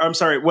 whatever,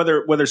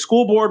 whether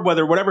school board,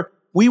 whether whatever.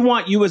 We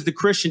want you as the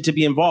Christian to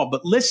be involved.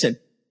 But listen,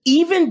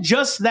 even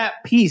just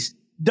that piece,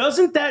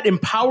 doesn't that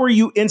empower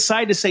you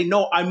inside to say,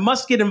 no, I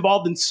must get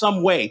involved in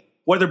some way,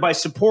 whether by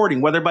supporting,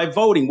 whether by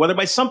voting, whether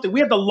by something. We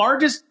have the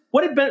largest.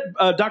 What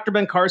did Dr.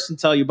 Ben Carson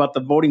tell you about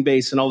the voting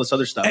base and all this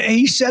other stuff?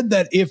 He said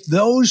that if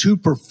those who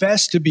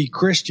profess to be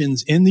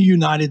Christians in the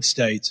United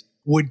States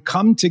would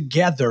come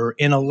together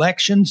in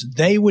elections,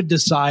 they would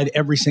decide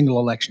every single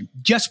election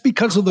just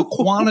because of the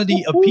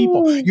quantity of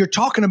people. You're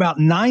talking about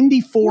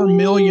 94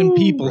 million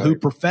people who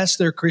profess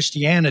their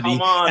Christianity.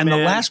 On, the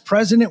last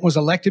president was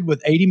elected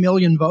with 80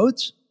 million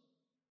votes.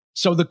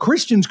 So the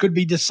Christians could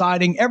be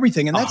deciding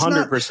everything. And that's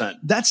 100%.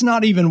 That's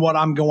not even what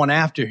I'm going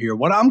after here.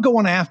 What I'm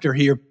going after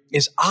here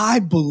is I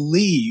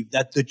believe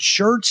that the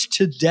church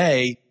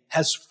today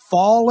has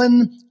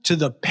fallen to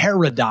the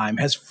paradigm,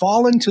 has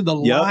fallen to the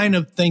line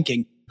of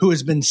thinking, who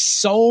has been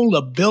sold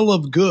a bill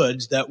of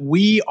goods that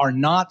we are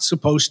not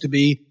supposed to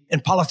be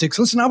in politics.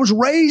 Listen, I was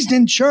raised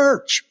in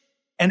church,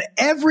 and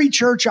every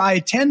church I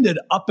attended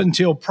up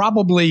until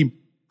probably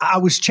I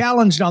was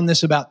challenged on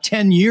this about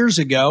 10 years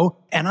ago,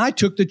 and I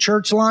took the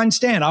church line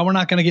stand. We're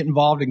not going to get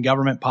involved in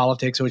government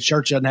politics, so the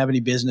church doesn't have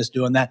any business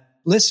doing that.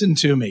 Listen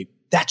to me.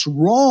 That's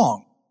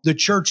wrong. The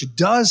church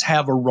does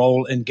have a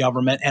role in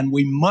government, and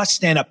we must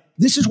stand up.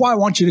 This is why I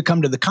want you to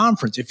come to the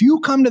conference. If you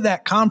come to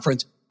that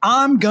conference,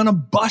 I'm going to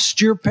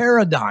bust your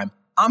paradigm.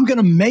 I'm going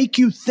to make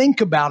you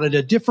think about it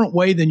a different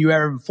way than you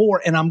ever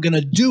before, and I'm going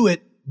to do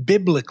it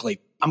biblically.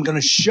 I'm going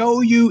to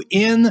show you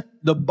in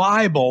the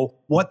Bible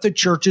what the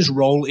church's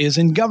role is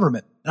in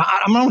government. Now,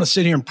 I'm not going to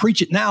sit here and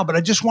preach it now, but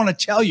I just want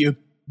to tell you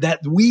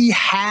that we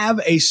have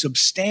a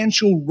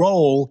substantial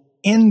role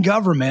in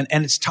government,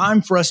 and it's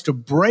time for us to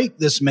break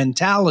this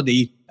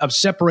mentality of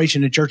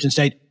separation of church and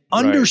state,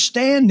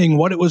 understanding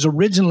what it was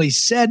originally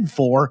said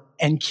for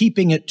and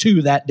keeping it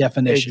to that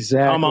definition.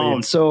 Exactly. Come on.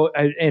 And so,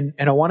 and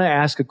I want to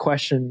ask a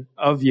question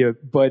of you,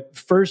 but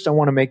first I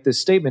want to make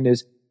this statement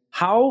is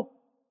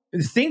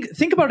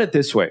think about it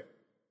this way.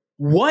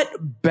 What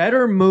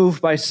better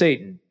move by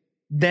Satan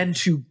than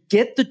to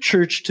get the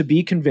church to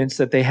be convinced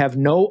that they have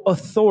no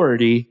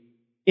authority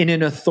in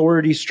an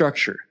authority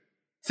structure?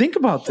 Think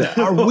about that.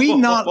 Are we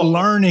not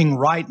learning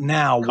right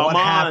now what on.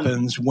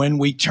 happens when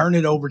we turn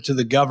it over to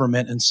the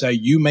government and say,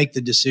 you make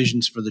the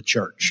decisions for the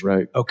church?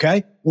 Right.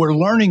 Okay. We're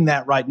learning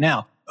that right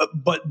now.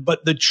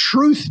 But the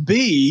truth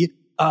be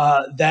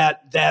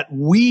that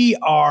we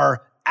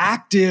are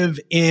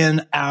active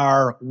in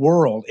our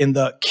world, in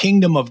the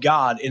kingdom of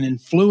God, in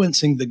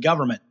influencing the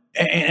government.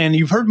 And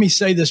you've heard me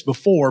say this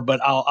before, but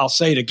I'll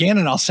say it again,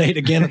 and I'll say it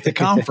again at the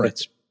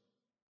conference.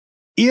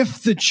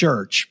 If the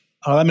church,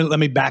 let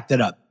me back that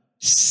up.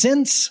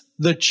 Since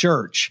the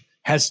church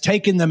has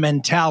taken the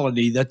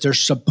mentality that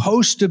there's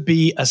supposed to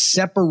be a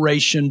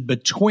separation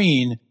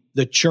between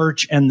the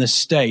church and the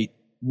state,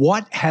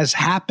 what has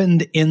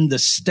happened in the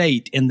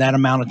state in that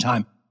amount of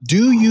time?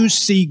 Do you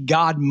see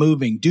God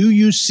moving? Do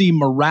you see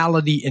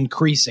morality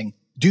increasing?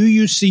 Do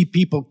you see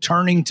people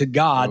turning to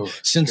God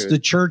since the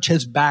church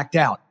has backed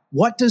out?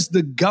 What does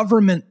the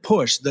government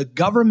push? The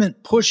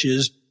government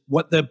pushes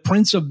what the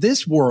prince of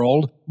this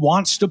world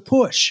wants to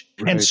push.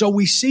 Right. And so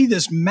we see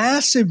this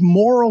massive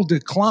moral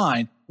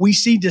decline. We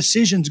see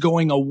decisions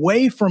going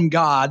away from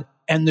God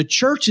And the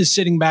church is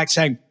sitting back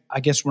saying,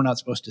 I guess we're not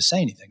supposed to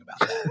say anything about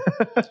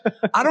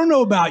that. I don't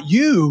know about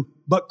you,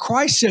 but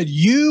Christ said,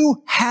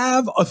 you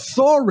have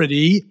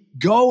authority.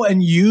 Go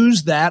and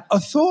use that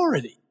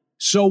authority.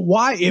 So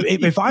why,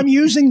 if I'm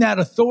using that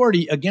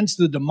authority against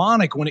the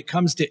demonic when it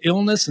comes to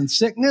illness and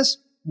sickness,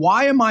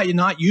 why am I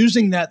not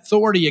using that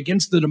authority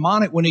against the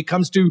demonic when it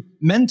comes to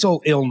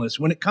mental illness,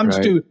 when it comes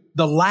to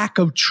the lack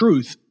of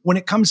truth, when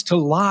it comes to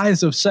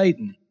lies of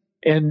Satan?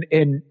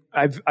 And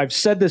I've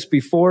said this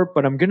before,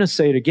 but I'm going to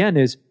say it again,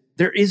 is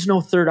there is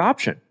no third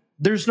option.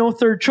 There's no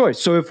third choice.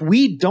 So if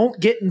we don't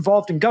get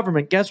involved in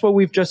government, guess what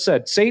we've just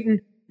said?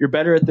 Satan, you're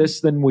better at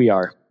this than we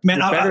are.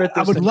 Man,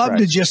 I would love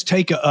to just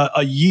take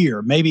a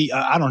year, maybe,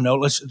 I don't know,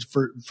 let's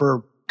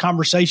for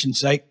conversation's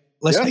sake,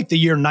 let's take the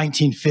year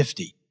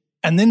 1950.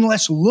 And then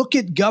let's look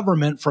at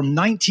government from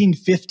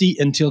 1950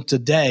 until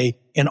today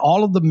and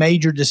all of the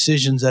major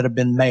decisions that have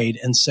been made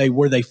and say,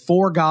 were they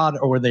for God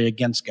or were they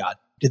against God?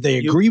 Did they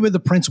agree with the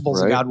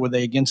principles of God? Were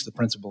they against the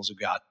principles of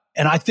God?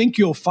 And I think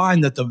you'll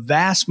find that the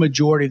vast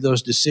majority of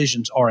those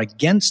decisions are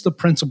against the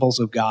principles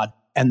of God.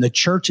 And the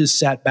church has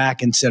sat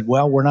back and said,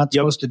 well, we're not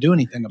supposed to do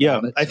anything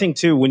about it. I think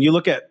too, when you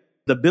look at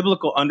the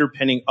biblical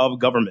underpinning of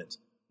government,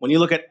 when you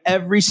look at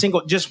every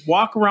single, just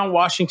walk around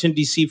Washington,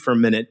 D.C. for a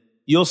minute,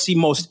 you'll see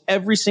most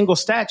every single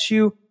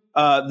statue,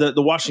 the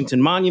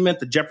Washington Monument,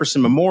 the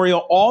Jefferson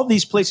Memorial, all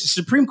these places.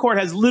 Supreme Court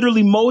has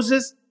literally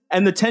Moses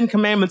and the 10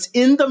 Commandments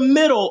in the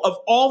middle of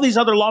all these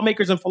other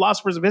lawmakers and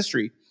philosophers of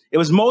history. It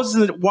was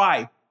Moses.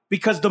 Why?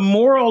 Because the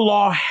moral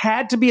law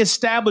had to be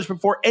established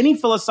before any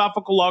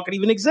philosophical law could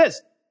even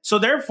exist. So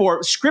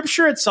therefore,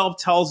 Scripture itself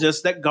tells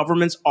us that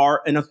governments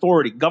are an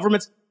authority.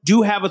 Governments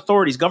do have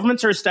authorities.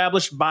 Governments are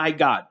established by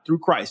God through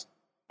Christ.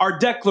 Our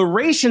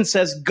declaration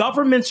says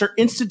governments are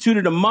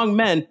instituted among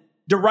men,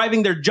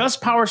 deriving their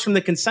just powers from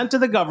the consent of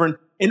the governed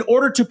in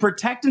order to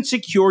protect and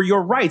secure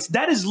your rights.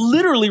 That is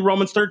literally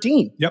Romans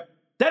 13. Yep.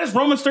 That is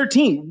Romans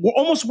 13,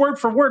 almost word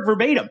for word,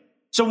 verbatim.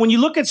 So when you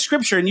look at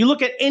Scripture and you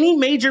look at any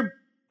major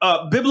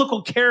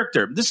biblical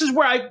character, this is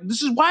why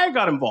I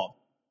got involved.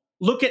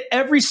 Look at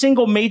every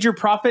single major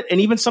prophet and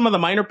even some of the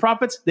minor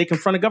prophets, they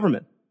confront a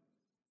government.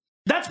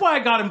 That's why I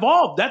got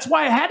involved. That's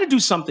why I had to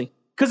do something.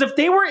 Because if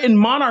they were in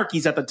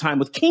monarchies at the time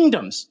with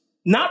kingdoms,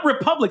 not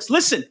republics,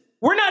 listen,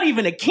 we're not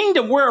even a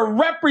kingdom. We're a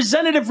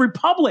representative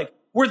republic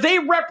where they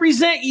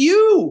represent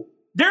you.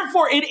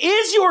 Therefore, it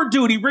is your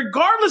duty,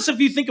 regardless if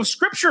you think of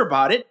Scripture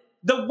about it.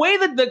 The way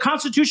that the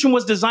Constitution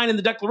was designed in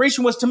the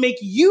Declaration was to make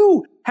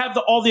you have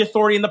all the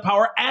authority and the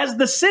power as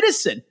the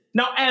citizen.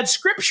 Now add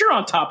Scripture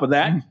on top of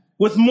that.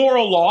 With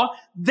moral law,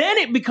 then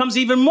it becomes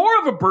even more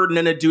of a burden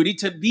and a duty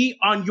to be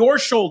on your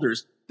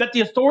shoulders, that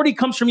the authority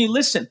comes from you.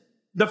 Listen,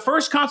 the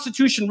first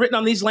constitution written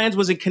on these lands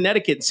was in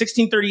Connecticut in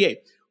 1638,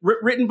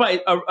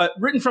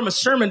 written from a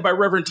sermon by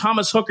Reverend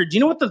Thomas Hooker. Do you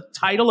know what the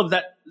title of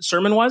that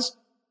sermon was?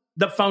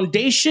 The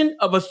foundation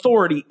of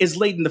authority is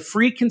laid in the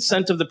free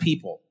consent of the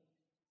people.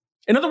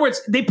 In other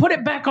words, they put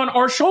it back on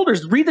our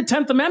shoulders. Read the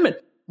 10th Amendment.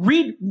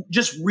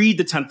 Just read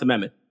the 10th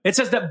Amendment. It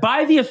says that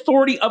by the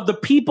authority of the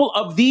people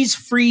of these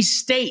free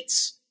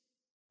states,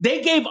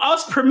 they gave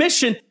us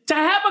permission to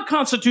have a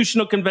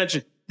constitutional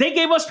convention. They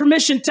gave us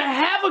permission to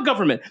have a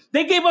government.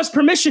 They gave us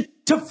permission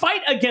to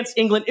fight against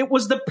England. It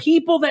was the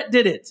people that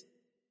did it.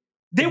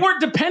 They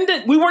weren't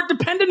dependent. We weren't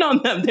dependent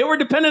on them. They were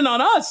dependent on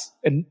us.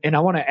 And I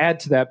want to add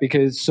to that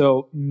because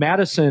so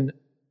Madison,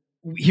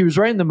 he was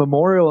writing the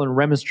memorial and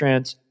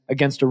remonstrance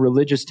against a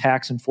religious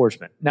tax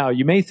enforcement. Now,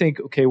 you may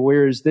think, okay,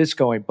 where is this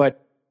going?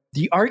 But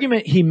the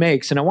argument he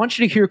makes, and I want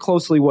you to hear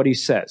closely what he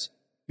says,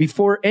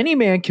 before any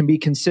man can be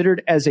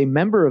considered as a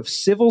member of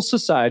civil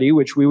society,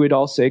 which we would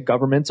all say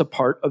government's a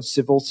part of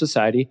civil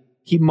society,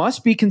 he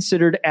must be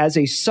considered as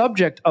a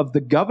subject of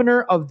the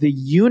governor of the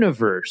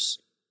universe.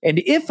 And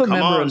if a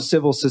member of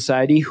civil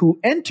society who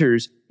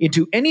enters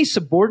into any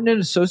subordinate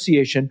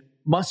association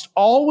must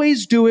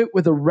always do it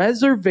with a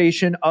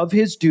reservation of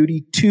his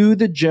duty to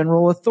the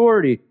general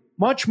authority.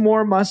 Much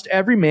more must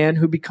every man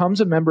who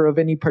becomes a member of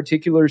any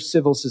particular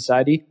civil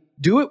society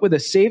do it with a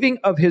saving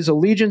of his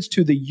allegiance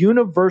to the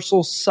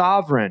universal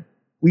sovereign.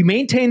 We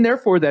maintain,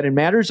 therefore, that in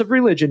matters of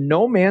religion,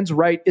 no man's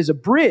right is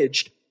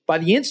abridged by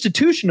the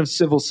institution of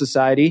civil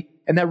society,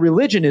 and that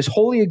religion is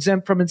wholly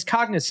exempt from its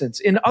cognizance.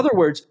 In other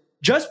words,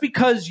 just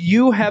because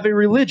you have a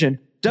religion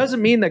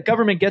doesn't mean that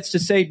government gets to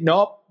say,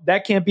 nope,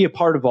 that can't be a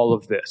part of all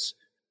of this.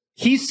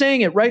 He's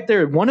saying it right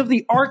there. One of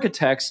the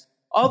architects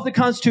of the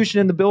Constitution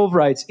and the Bill of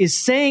Rights is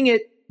saying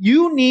it,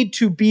 you need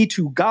to be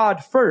to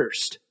God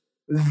first,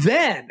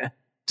 then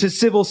to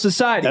civil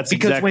society. That's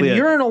because exactly when it.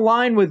 you're in a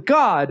line with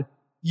God,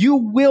 you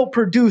will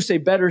produce a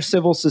better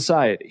civil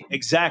society.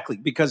 Exactly,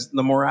 because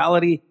the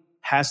morality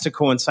has to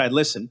coincide.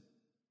 Listen,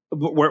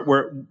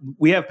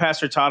 we have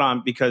Pastor Todd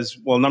on because,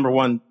 well, number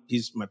one,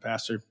 he's my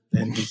pastor,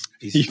 and he's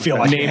You feel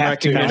like name you have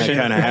to. recognition.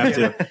 kind of have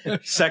to.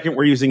 Second,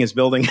 we're using his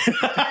building.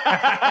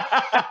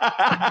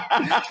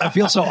 I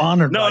feel so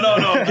honored. No,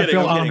 I'm kidding.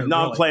 Honored,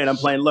 No, really. I'm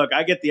playing. Look,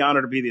 I get the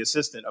honor to be the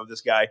assistant of this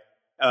guy.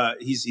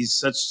 He's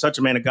such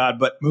a man of God,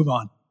 but Move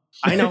on.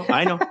 I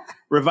know.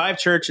 Revive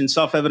Church and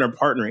Self-Evident are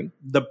partnering.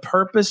 The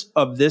purpose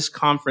of this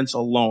conference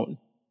alone,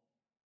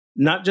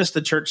 not just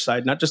the church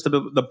side, not just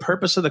the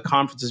purpose of the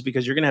conference is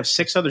because you're going to have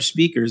 6 other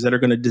speakers that are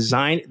going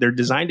to they're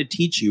designed to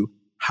teach you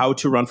how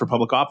to run for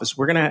public office.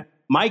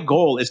 My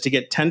goal is to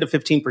get 10 to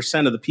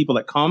 15% of the people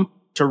that come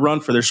to run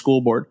for their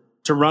school board,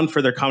 to run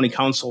for their county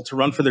council, to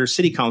run for their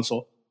city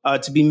council,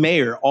 to be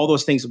mayor, all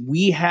those things.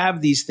 We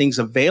have these things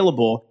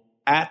available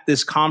at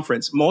this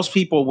conference. Most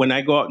people, when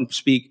I go out and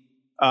speak,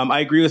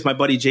 I agree with my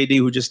buddy JD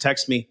who just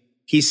texted me.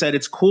 He said,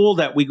 it's cool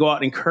that we go out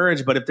and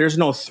encourage, but if there's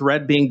no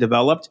thread being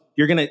developed,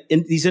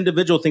 these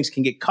individual things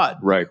can get cut.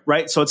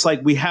 Right. So it's like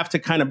we have to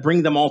kind of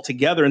bring them all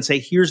together and say,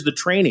 here's the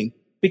training,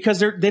 because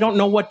they don't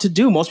know what to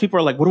do. Most people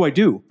are like, what do I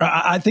do?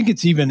 I think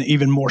it's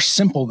even more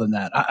simple than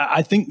that.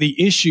 I think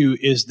the issue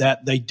is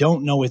that they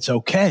don't know it's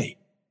okay.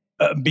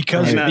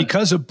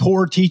 Because of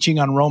poor teaching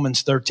on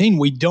Romans 13,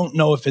 we don't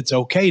know if it's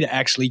okay to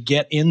actually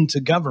get into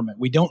government.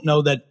 We don't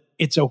know that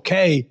it's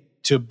okay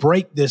to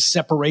break this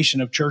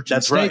separation of church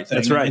and state thing.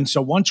 That's right. And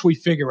so once we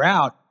figure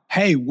out,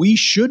 hey, we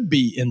should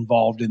be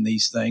involved in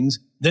these things,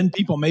 then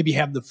people maybe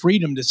have the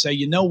freedom to say,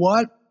 you know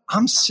what?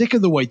 I'm sick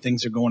of the way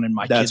things are going in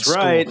my kids'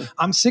 school.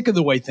 I'm sick of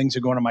the way things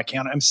are going in my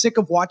county. I'm sick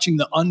of watching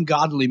the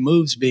ungodly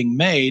moves being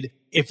made.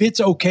 If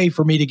it's okay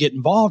for me to get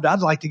involved,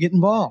 I'd like to get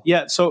involved.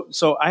 Yeah.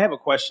 So I have a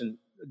question.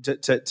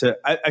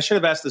 I should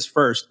have asked this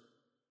first,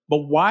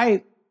 but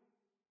why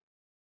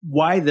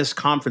this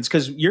conference?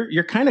 Because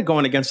you're kind of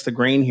going against the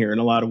grain here in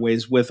a lot of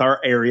ways with our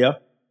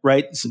area,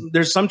 right?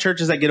 There's some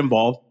churches that get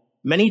involved,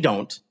 many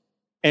don't,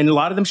 and a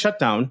lot of them shut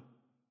down.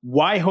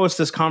 Why host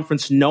this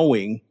conference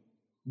knowing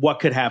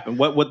what could happen?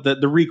 What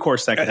the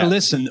recourse that could happen?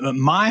 Listen,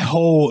 my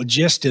whole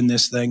gist in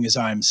this thing is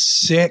I'm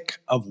sick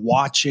of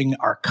watching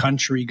our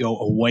country go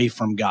away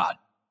from God.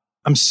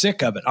 I'm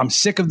sick of it. I'm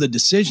sick of the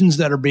decisions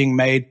that are being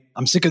made.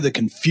 I'm sick of the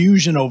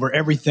confusion over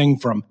everything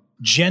from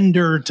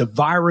gender to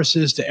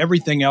viruses to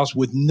everything else,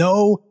 with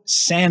no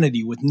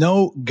sanity, with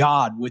no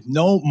God, with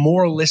no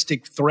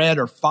moralistic thread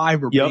or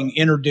fiber being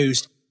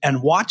introduced,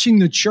 and watching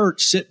the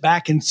church sit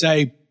back and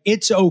say,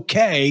 it's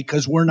okay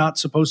because we're not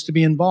supposed to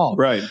be involved.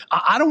 Right.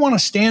 I don't want to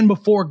stand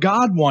before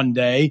God one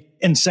day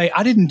and say,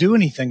 I didn't do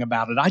anything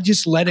about it. I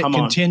just let it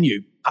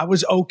continue. I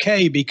was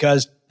okay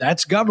because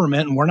that's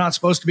government and we're not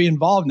supposed to be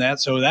involved in that.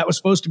 So that was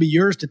supposed to be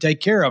yours to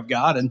take care of,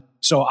 God. And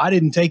so I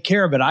didn't take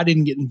care of it. I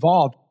didn't get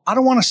involved. I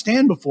don't want to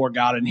stand before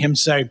God and him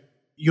say,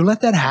 you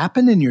let that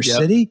happen in your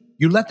city?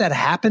 You let that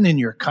happen in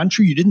your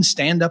country? You didn't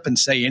stand up and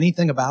say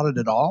anything about it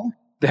at all?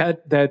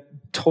 That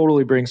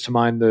totally brings to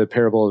mind the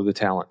parable of the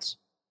talents.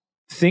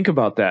 Think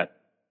about that.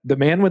 The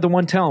man with the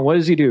 1 talent, what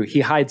does he do? He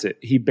hides it.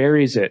 He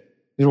buries it.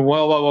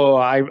 Whoa,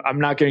 I'm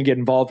not going to get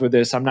involved with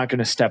this. I'm not going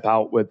to step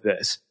out with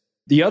this.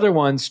 The other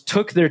ones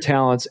took their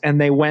talents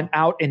and they went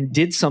out and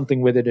did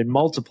something with it and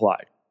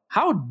multiplied.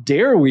 How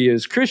dare we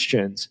as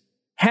Christians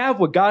have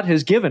what God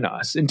has given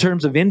us in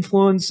terms of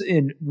influence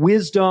and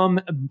wisdom,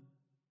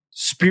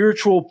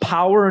 spiritual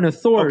power and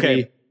authority?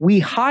 Okay. We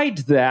hide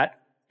that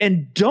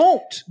and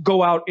don't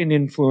go out and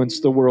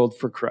influence the world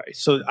for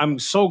Christ. So I'm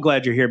so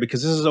glad you're here,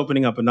 because this is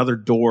opening up another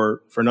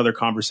door for another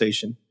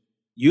conversation.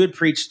 You had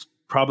preached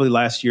probably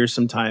last year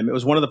sometime. It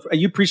was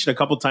you preached it a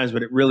couple of times,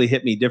 but it really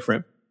hit me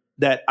different,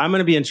 that I'm going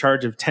to be in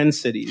charge of 10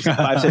 cities,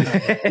 5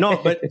 cities. No,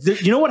 but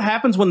you know what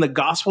happens when the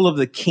gospel of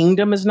the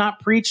kingdom is not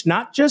preached?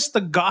 Not just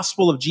the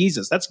gospel of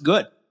Jesus. That's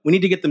good. We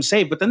need to get them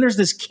saved. But then there's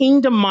this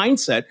kingdom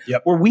mindset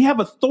where we have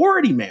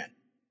authority, man.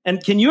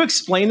 And can you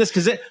explain this?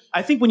 Because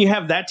I think when you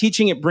have that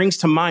teaching, it brings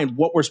to mind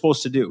what we're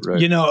supposed to do. Right.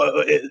 You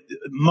know,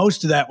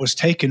 most of that was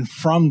taken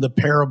from the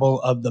parable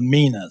of the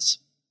minas,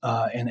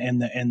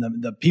 and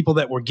the people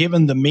that were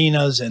given the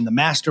minas, and the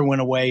master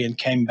went away and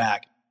came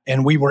back.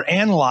 And we were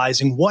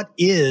analyzing, what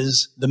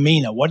is the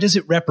mina? What does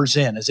it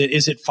represent?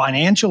 Is it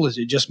financial? Is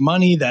it just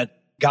money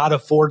that God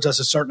affords us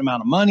a certain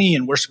amount of money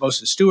and we're supposed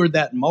to steward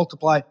that and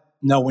multiply?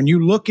 No, when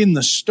you look in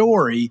the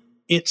story,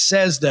 it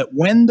says that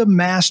when the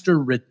master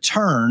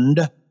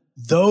returned,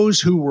 those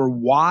who were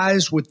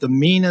wise with the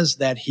minas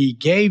that he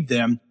gave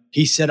them,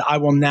 he said, I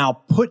will now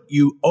put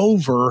you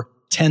over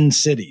 10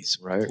 cities.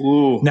 Right.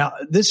 Ooh. Now,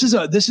 this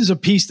is a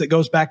piece that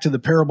goes back to the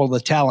parable of the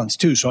talents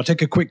too. So I'll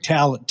take a quick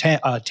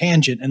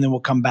tangent and then we'll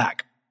come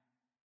back.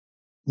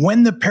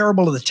 When the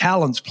parable of the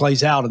talents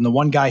plays out and the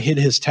one guy hid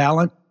his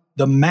talent,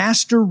 the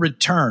master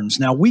returns.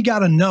 Now, we got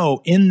to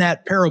know in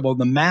that parable,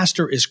 the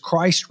master is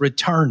Christ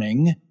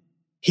returning.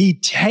 He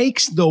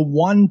takes the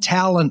 1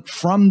 talent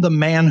from the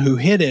man who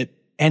hid it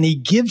and he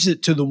gives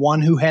it to the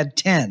one who had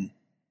 10.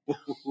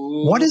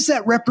 What does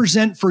that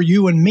represent for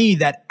you and me?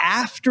 That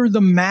after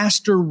the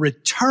master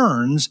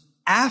returns,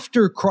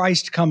 after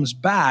Christ comes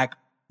back,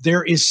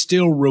 there is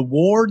still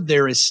reward,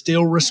 there is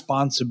still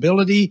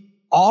responsibility.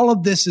 All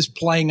of this is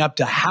playing up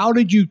to, how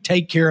did you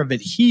take care of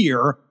it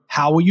here?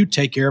 How will you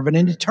take care of it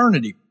in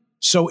eternity?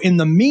 So in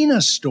the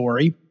Mina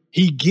story,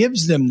 he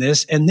gives them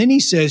this, and then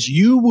he says,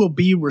 you will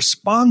be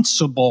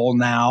responsible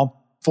now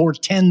for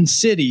 10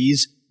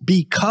 cities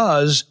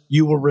because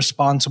you were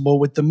responsible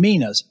with the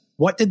minas.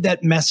 What did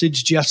that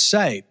message just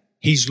say?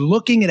 He's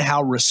looking at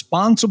how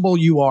responsible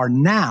you are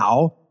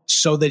now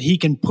so that he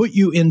can put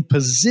you in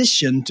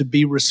position to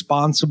be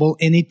responsible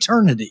in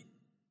eternity.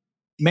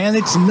 Man,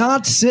 it's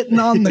not sitting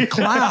on the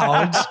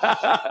clouds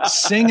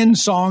singing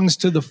songs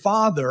to the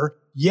Father.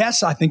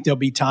 Yes, I think there'll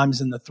be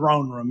times in the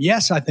throne room.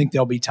 Yes, I think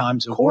there'll be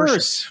times of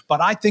worship. But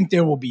I think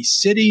there will be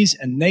cities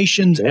and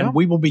nations, and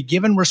we will be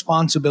given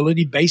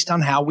responsibility based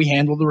on how we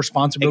handle the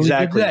responsibility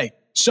today.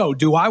 So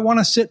do I want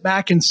to sit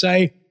back and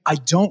say, I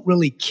don't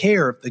really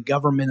care if the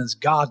government is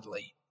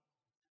godly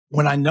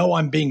when I know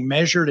I'm being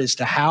measured as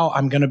to how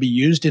I'm going to be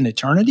used in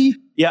eternity?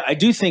 Yeah, I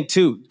do think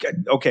too.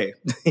 Okay.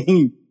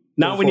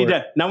 Now we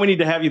need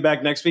to have you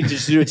back next week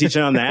just to do a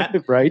teaching on that.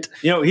 Right.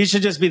 He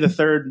should just be the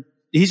third.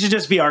 He should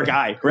just be our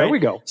guy, right? There we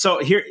go. So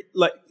hear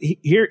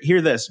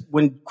this.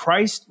 When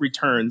Christ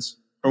returns,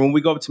 or when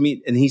we go up to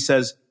meet and he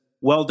says,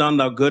 well done,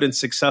 thou good and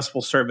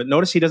successful servant.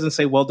 Notice he doesn't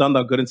say, well done,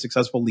 thou good and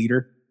successful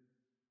leader.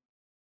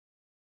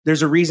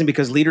 There's a reason,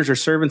 because leaders are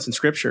servants in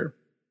Scripture,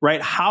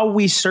 right? How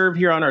we serve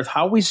here on earth,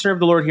 how we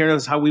serve the Lord here on earth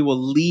is how we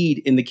will lead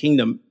in the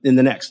kingdom in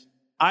the next.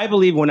 I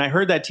believe when I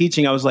heard that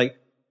teaching, I was like,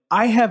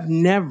 I have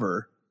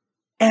never,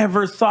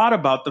 ever thought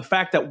about the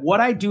fact that what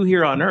I do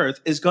here on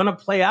earth is going to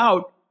play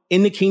out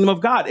in the kingdom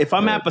of God. If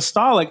I'm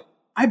apostolic,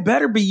 I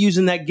better be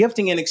using that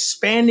gifting and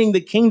expanding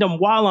the kingdom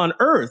while on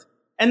earth.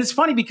 And it's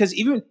funny because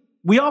even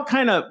we all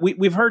kind of,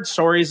 we've heard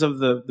stories of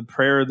the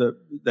prayer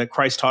that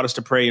Christ taught us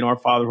to pray, our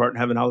Father who art in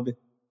heaven, hallowed be.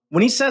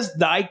 When he says,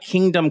 thy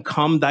kingdom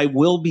come, thy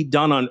will be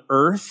done on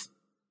earth,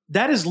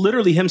 that is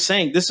literally him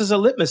saying, this is a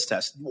litmus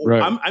test.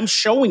 Right. I'm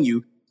showing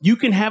you, you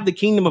can have the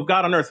kingdom of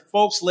God on earth.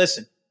 Folks,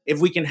 listen, if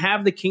we can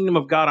have the kingdom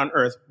of God on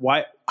earth,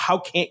 how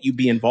can't you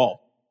be involved?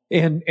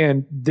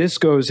 And this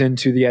goes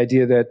into the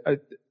idea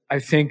that I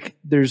think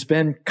there's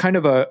been kind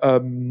of a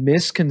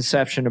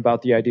misconception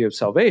about the idea of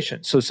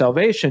salvation. So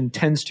salvation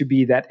tends to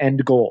be that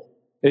end goal.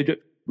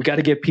 We got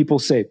to get people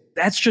saved.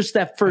 That's just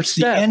that first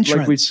step. The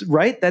entrance.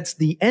 Right? That's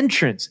the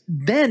entrance.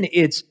 Then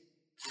it's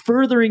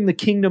furthering the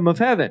kingdom of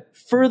heaven,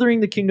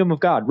 furthering the kingdom of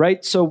God,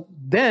 right? So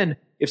then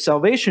if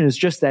salvation is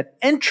just that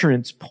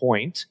entrance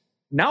point,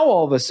 now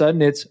all of a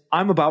sudden it's,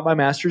 I'm about my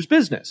master's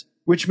business,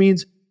 which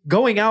means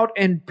going out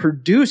and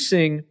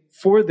producing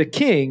for the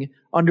king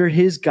under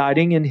his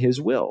guiding and his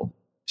will.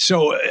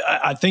 So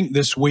I think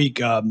this week,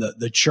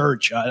 the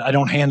church, I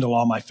don't handle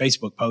all my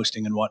Facebook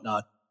posting and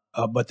whatnot,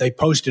 but they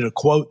posted a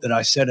quote that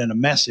I said in a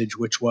message,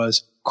 which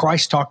was,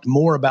 Christ talked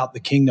more about the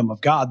kingdom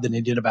of God than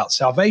he did about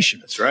salvation.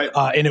 That's right.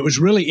 And it was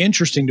really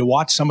interesting to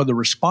watch some of the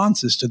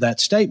responses to that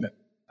statement,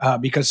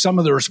 because some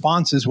of the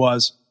responses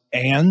was,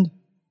 and?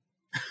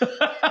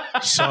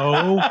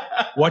 So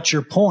what's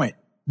your point?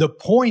 The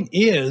point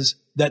is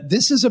that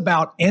this is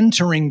about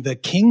entering the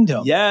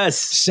kingdom. Yes.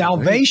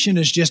 Salvation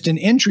is just an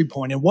entry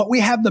point. And what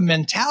we have the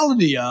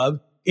mentality of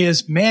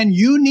is, man,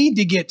 you need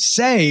to get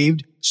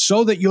saved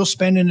so that you'll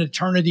spend an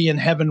eternity in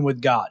heaven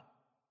with God.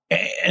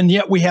 And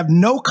yet we have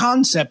no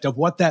concept of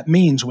what that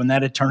means when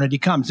that eternity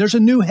comes. There's a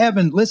new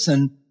heaven,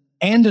 listen,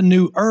 and a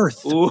new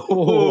earth.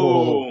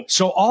 Ooh.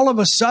 So all of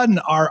a sudden,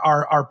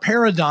 our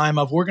paradigm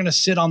of we're going to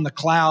sit on the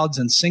clouds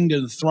and sing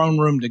to the throne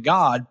room to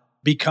God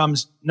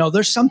becomes, no,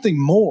 there's something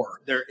more.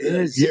 There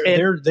is.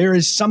 There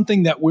is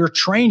something that we're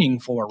training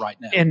for right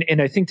now.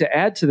 And I think to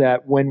add to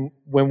that, when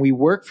we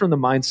work from the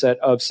mindset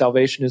of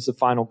salvation is the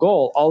final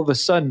goal, all of a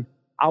sudden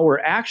our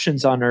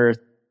actions on earth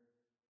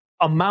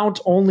amount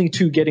only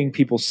to getting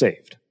people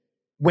saved.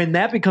 When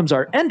that becomes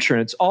our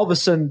entrance, all of a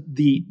sudden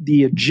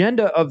the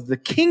agenda of the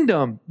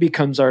kingdom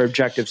becomes our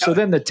objective. So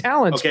then the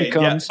talents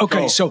becomes the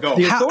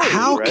authority,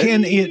 how right?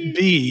 Can it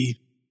be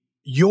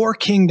your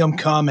kingdom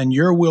come and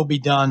your will be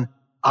done?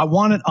 I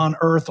want it on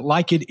earth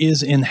like it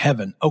is in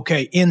heaven.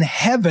 Okay, in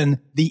heaven,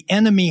 the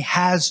enemy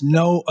has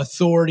no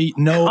authority,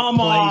 no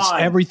place.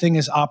 Everything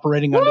is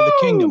operating under the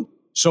kingdom.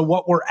 So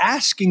what we're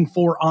asking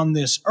for on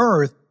this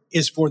earth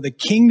is for the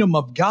kingdom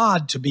of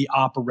God to be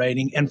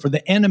operating and for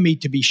the enemy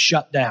to be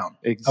shut down.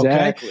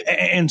 Exactly.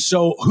 Okay? And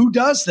so who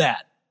does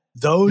that?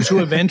 Those who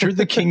have entered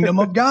the kingdom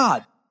of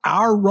God.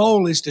 Our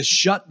role is to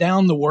shut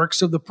down the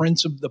works of the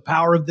prince of the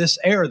power of this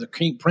air,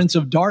 the prince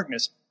of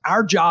darkness.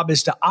 Our job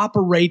is to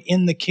operate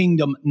in the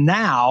kingdom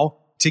now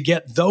to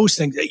get those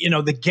things. You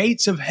know, the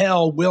gates of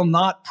hell will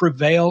not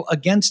prevail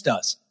against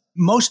us.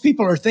 Most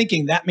people are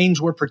thinking that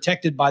means we're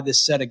protected by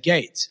this set of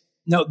gates.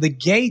 No, the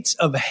gates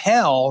of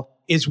hell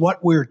is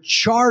what we're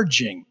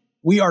charging.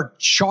 We are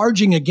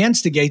charging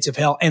against the gates of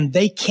hell, and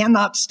they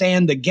cannot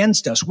stand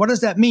against us. What does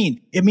that mean?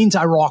 It means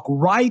I walk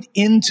right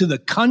into the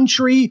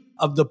country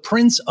of the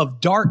prince of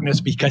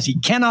darkness because he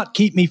cannot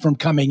keep me from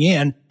coming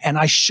in, and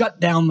I shut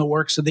down the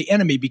works of the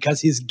enemy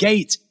because his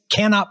gates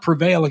cannot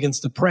prevail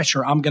against the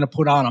pressure I'm going to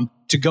put on him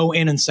to go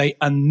in and say,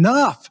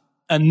 enough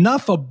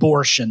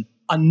abortion,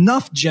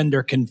 enough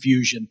gender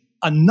confusion,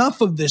 enough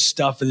of this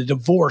stuff, the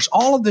divorce,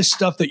 all of this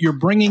stuff that you're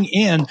bringing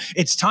in.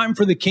 It's time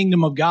for the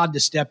kingdom of God to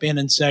step in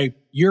and say,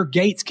 your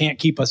gates can't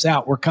keep us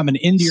out. We're coming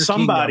into your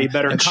kingdom. Somebody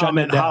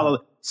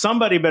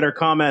better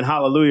comment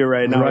hallelujah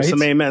right now. Right?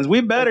 Some amens.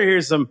 We better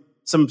hear some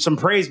some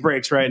praise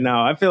breaks right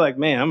now. I feel like,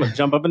 man, I'm gonna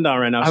jump up and down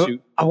right now.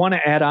 Shoot. I want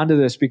to add on to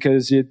this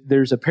because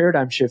there's a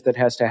paradigm shift that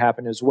has to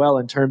happen as well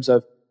in terms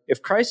of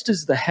if Christ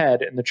is the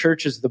head and the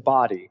church is the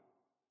body,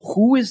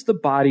 who is the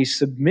body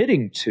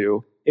submitting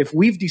to if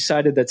we've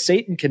decided that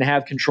Satan can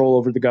have control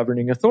over the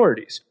governing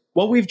authorities?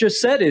 What we've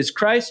just said is,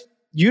 Christ,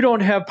 you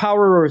don't have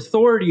power or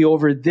authority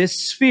over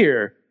this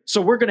sphere,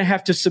 so we're going to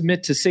have to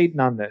submit to Satan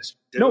on this.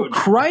 Dude. No,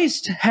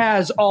 Christ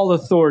has all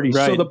authority, so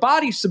Right. the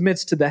body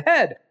submits to the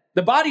head.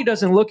 The body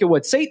doesn't look at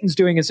what Satan's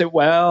doing and say,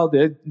 well,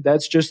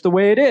 that's just the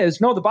way it is.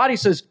 No, the body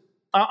says,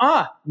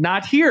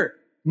 not here.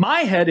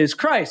 My head is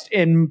Christ,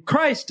 and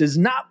Christ does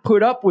not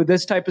put up with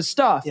this type of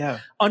stuff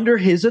under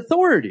his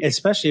authority.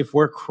 Especially if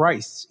we're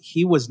Christ's.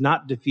 He was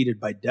not defeated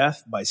by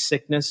death, by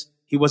sickness.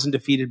 He wasn't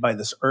defeated by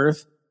this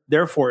earth.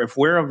 Therefore, if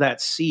we're of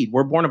that seed,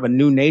 we're born of a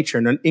new nature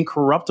and an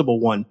incorruptible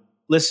one.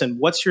 Listen,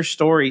 what's your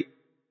story?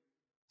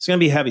 It's going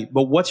to be heavy,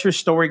 but what's your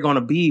story going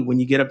to be when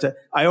you get up to,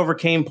 I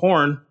overcame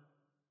porn?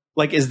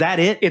 Like, is that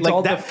it? It's like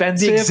all that,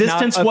 defensive, the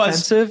existence not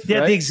was, offensive, yeah,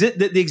 right?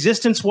 the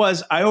existence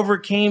was, I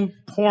overcame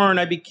porn.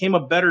 I became a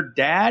better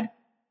dad.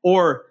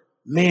 Or,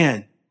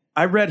 man,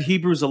 I read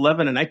Hebrews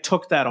 11 and I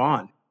took that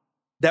on.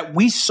 That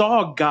we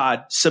saw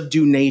God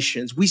subdue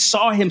nations. We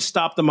saw him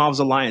stop the mouths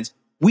of lions.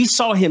 We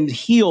saw him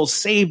heal,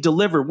 save,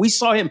 deliver. We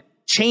saw him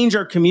change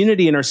our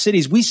community and our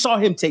cities. We saw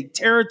him take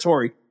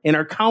territory in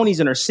our counties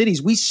and our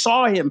cities. We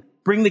saw him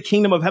bring the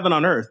kingdom of heaven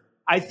on earth.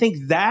 I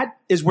think that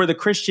is where the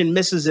Christian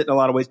misses it in a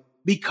lot of ways,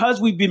 because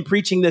we've been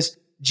preaching this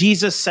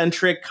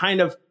Jesus-centric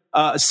kind of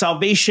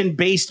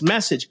salvation-based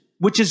message,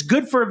 which is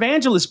good for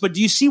evangelists. But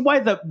do you see why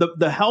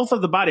the health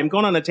of the body, I'm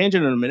going on a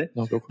tangent in a minute.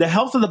 No, go for it. The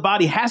health of the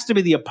body has to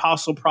be the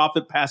apostle,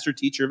 prophet, pastor,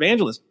 teacher,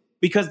 evangelist,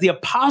 because the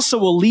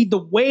apostle will lead the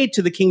way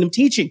to the kingdom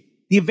teaching.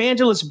 The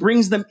evangelist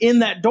brings them in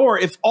that door.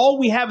 If all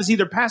we have is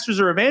either pastors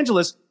or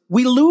evangelists,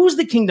 we lose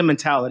the kingdom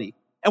mentality.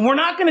 And we're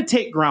not going to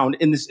take ground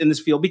in this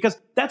field, because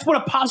that's what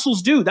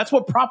apostles do. That's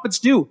what prophets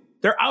do.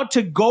 They're out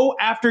to go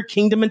after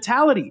kingdom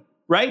mentality,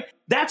 right?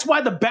 That's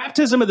why the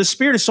baptism of the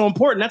Spirit is so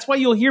important. That's why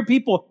you'll hear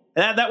people,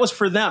 that was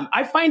for them.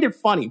 I find it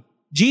funny.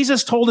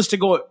 Jesus told us to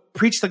go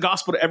preach the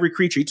gospel to every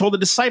creature. He told the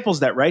disciples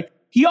that, right?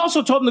 He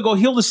also told them to go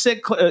heal the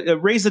sick,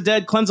 raise the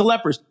dead, cleanse the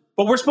lepers.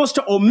 But we're supposed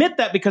to omit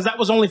that because that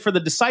was only for the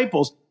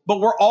disciples.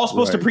 But we're all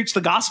supposed to preach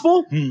the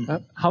gospel?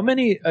 How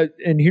many,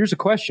 and here's a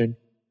question,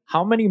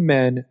 how many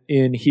men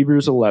in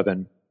Hebrews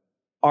 11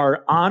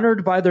 are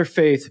honored by their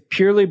faith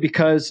purely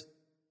because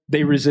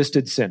they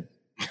resisted sin?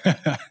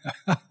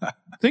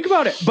 Think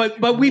about it.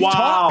 But we've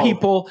taught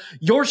people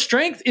your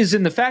strength is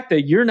in the fact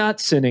that you're not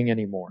sinning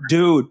anymore.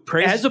 Dude,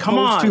 praise, as come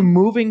opposed on. to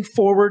moving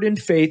forward in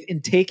faith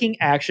and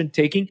taking action,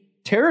 taking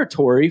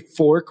territory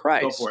for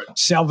Christ. Go for it.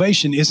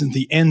 Salvation isn't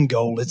the end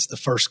goal, it's the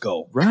first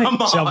goal. Right.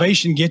 Come on.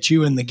 Salvation gets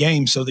you in the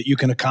game so that you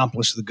can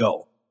accomplish the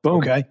goal. Boom.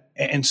 Okay.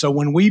 And so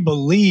when we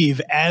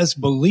believe as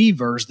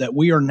believers that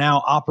we are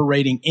now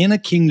operating in a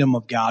kingdom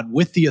of God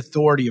with the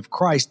authority of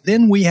Christ,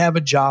 then we have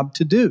a job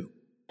to do.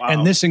 Wow.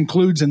 And this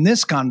includes in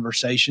this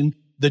conversation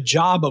the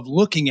job of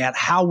looking at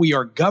how we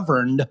are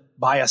governed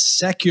by a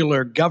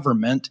secular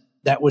government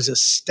that was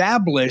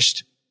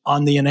established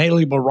on the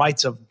inalienable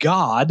rights of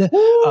God.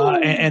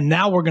 And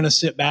now we're going to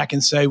sit back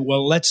and say,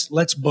 well,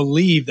 let's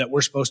believe that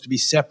we're supposed to be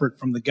separate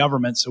from the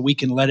government so we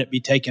can let it be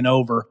taken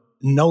over.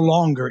 No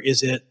longer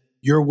is it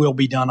your will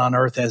be done on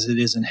earth as it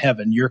is in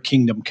heaven, your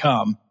kingdom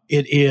come.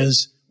 It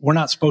is, we're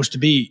not supposed to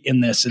be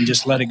in this and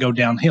just let it go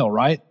downhill,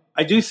 right?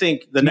 I do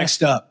think It's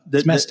messed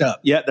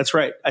up. Yeah, that's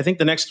right. I think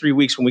the next 3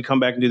 weeks when we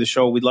come back and do the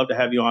show, we'd love to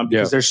have you on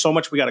because there's so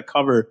much we got to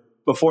cover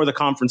before the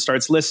conference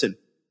starts. Listen,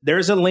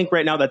 there's a link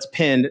right now that's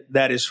pinned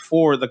that is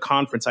for the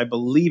conference. I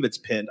believe it's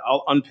pinned.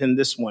 I'll unpin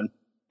this one.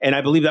 And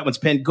I believe that one's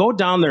pinned. Go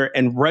down there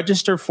and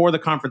register for the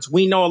conference.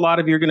 We know a lot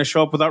of you are going to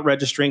show up without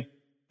registering.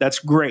 That's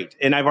great.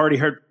 And I've already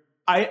heard,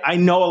 I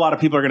know a lot of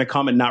people are going to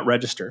come and not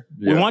register.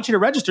 We want you to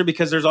register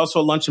because there's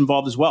also a lunch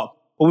involved as well.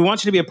 But we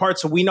want you to be a part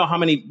so we know how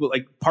many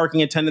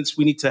parking attendants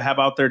we need to have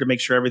out there to make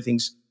sure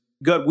everything's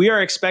good. We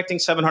are expecting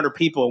 700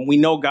 people, and we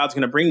know God's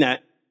going to bring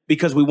that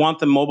because we want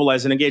them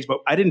mobilized and engaged. But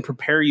I didn't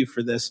prepare you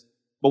for this,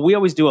 but we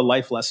always do a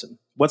life lesson.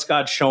 What's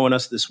God showing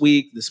us this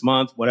week, this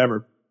month,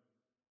 whatever?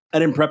 I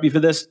didn't prep you for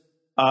this.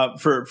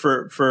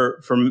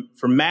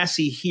 For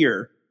Massey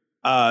here,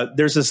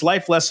 there's this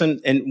life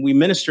lesson, and we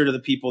minister to the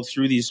people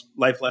through these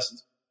life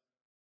lessons.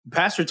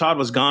 Pastor Todd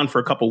was gone for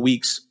a couple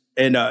weeks.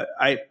 And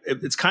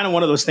it's kind of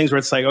one of those things where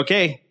it's like,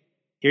 okay,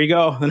 here you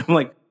go. And I'm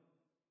like,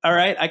 all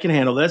right, I can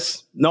handle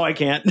this. No, I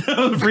can't.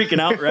 I'm freaking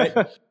out,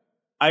 right?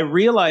 I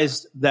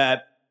realized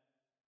that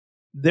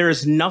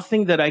there's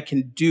nothing that I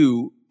can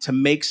do to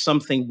make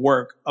something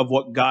work of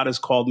what God has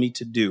called me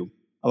to do.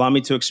 Allow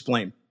me to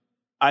explain.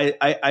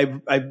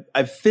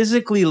 I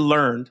physically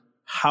learned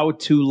how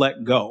to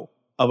let go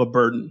of a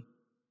burden.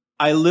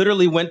 I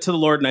literally went to the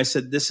Lord and I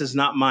said, this is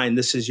not mine.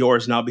 This is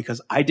yours now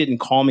because I didn't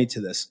call me to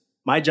this.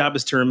 My job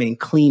is to remain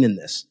clean in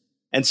this.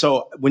 And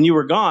so when you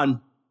were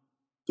gone,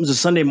 it was a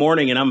Sunday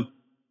morning and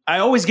I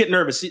always get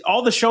nervous. See,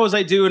 all the shows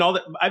I do and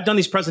I've done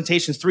these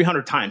presentations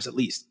 300 times at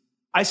least.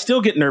 I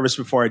still get nervous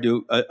before I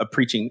do a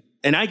preaching,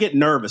 and I get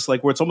nervous,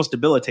 like where it's almost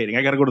debilitating.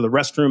 I got to go to the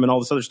restroom and all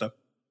this other stuff.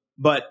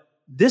 But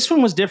this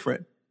one was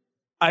different.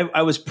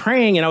 I was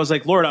praying and I was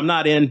like, Lord, I'm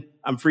not in.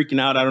 I'm freaking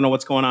out. I don't know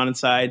what's going on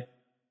inside.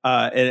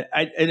 And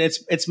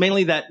it's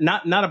mainly that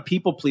not a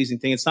people pleasing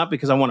thing. It's not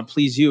because I want to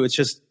please you. It's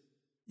just,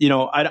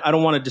 I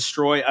don't want to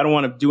destroy. I don't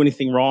want to do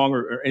anything wrong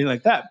or anything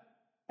like that.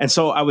 And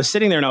so I was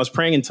sitting there and I was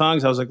praying in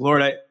tongues. I was like,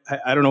 Lord, I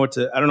don't know what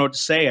to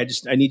say.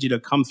 I need you to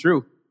come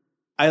through.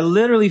 I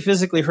literally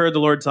physically heard the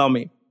Lord tell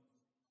me,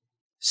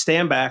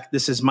 stand back.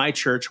 This is my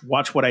church.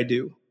 Watch what I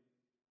do.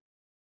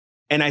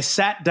 And I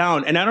sat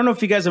down, and I don't know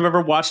if you guys have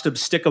ever watched a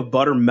stick of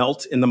butter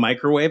melt in the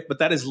microwave, but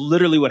that is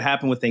literally what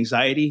happened with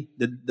anxiety,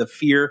 the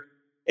fear.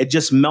 It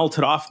just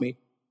melted off me.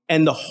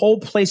 And the whole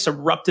place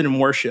erupted in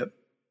worship.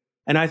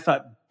 And I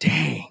thought,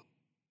 dang,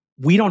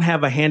 we don't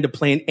have a hand to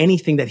play in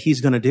anything that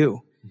he's going to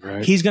do.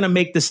 Right. He's going to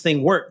make this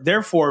thing work.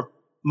 Therefore,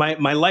 my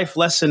life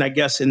lesson, I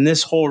guess, in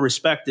this whole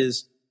respect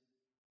is,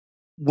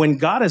 when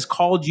God has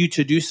called you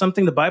to do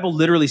something, the Bible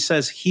literally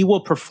says he will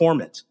perform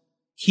it.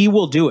 He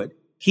will do it.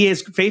 He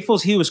is faithful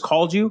as he who has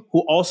called you,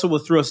 who also will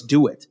through us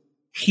do it.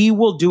 He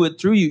will do it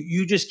through you.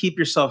 You just keep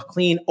yourself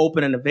clean,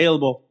 open, and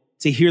available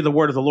to hear the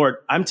word of the Lord.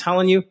 I'm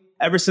telling you,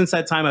 ever since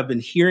that time, I've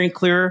been hearing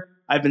clearer.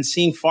 I've been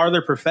seeing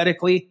farther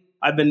prophetically.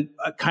 I've been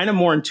kind of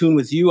more in tune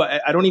with you.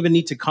 I don't even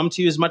need to come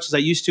to you as much as I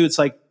used to. It's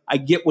like I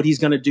get what he's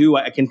going to do.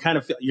 I can kind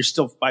of feel you're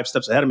still 5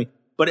 steps ahead of me.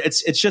 But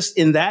it's just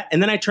in that.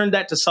 And then I turned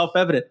that to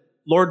self-evident.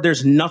 Lord,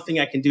 there's nothing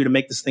I can do to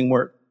make this thing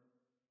work.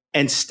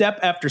 And step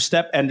after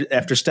step and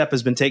after step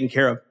has been taken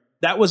care of.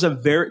 That was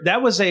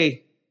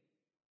a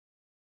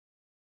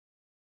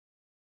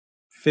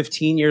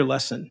 15-year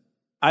lesson.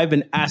 I've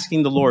been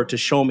asking the Lord to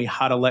show me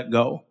how to let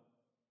go.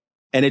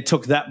 And it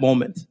took that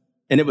moment.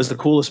 And it was the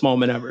coolest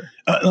moment ever.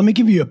 Let me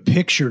give you a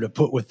picture to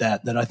put with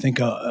that I think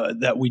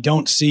that we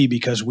don't see,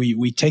 because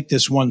we take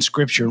this one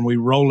scripture and we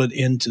roll it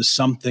into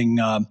something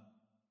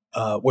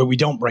where we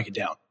don't break it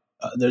down.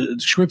 The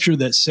scripture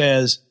that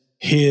says,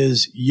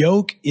 his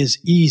yoke is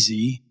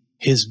easy,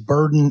 his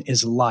burden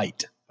is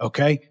light.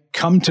 Okay?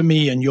 Come to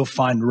me and you'll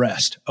find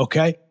rest.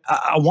 Okay?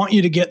 I want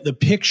you to get the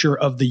picture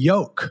of the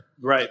yoke.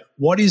 Right.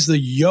 What is the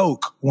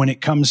yoke when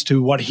it comes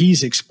to what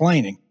he's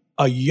explaining?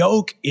 A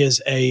yoke is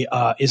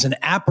an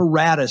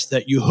apparatus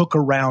that you hook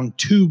around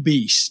two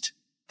beasts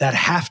that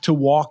have to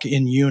walk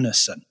in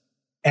unison.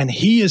 And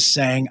he is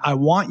saying, I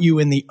want you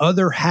in the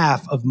other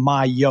half of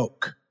my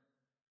yoke.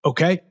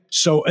 Okay?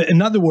 So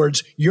in other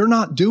words, you're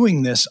not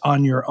doing this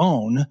on your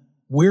own.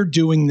 We're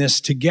doing this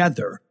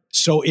together.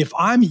 So if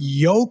I'm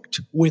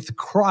yoked with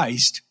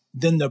Christ,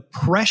 then the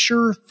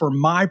pressure for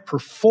my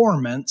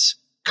performance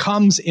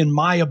comes in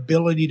my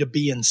ability to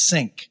be in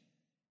sync.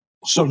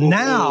 So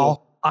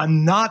now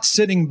I'm not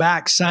sitting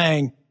back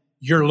saying,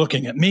 you're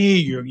looking at me,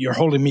 you're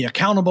holding me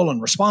accountable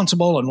and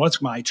responsible, and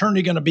what's my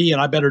eternity going to be,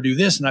 and I better do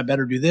this, and I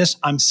better do this.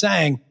 I'm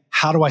saying,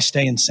 how do I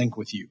stay in sync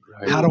with you?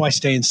 Right. How do I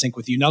stay in sync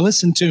with you? Now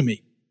listen to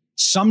me.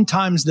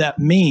 Sometimes that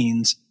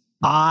means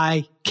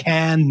I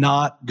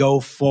cannot go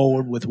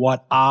forward with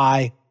what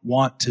I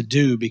want to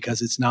do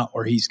because it's not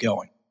where he's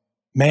going.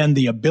 Man,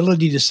 the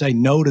ability to say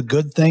no to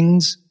good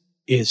things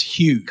is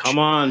huge. Come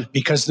on.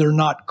 Because they're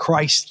not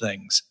Christ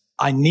things.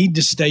 I need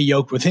to stay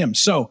yoked with him.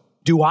 So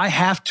do I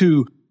have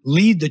to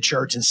lead the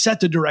church and set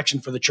the direction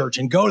for the church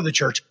and go to the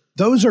church?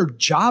 Those are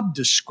job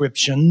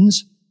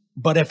descriptions.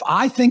 But if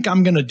I think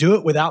I'm going to do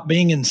it without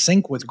being in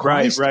sync with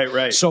Christ,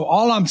 right. So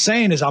all I'm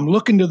saying is I'm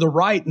looking to the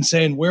right and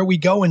saying, where are we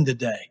going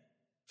today?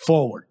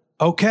 Forward.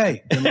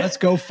 Okay, then let's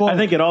go forward. I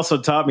think it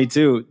also taught me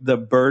too the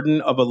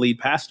burden of a lead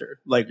pastor,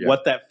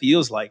 what that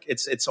feels like.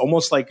 It's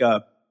almost like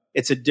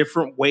it's a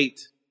different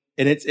weight,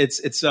 and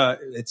it's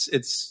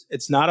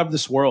not of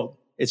this world.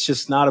 It's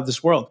just not of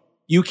this world.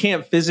 You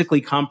can't physically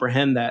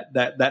comprehend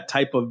that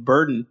type of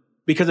burden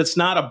because it's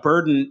not a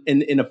burden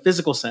in a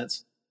physical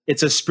sense.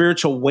 It's a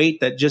spiritual weight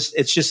that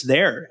it's just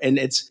there, and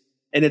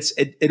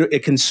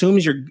it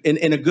consumes your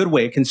in a good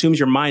way. It consumes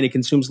your mind. It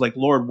consumes like,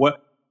 Lord,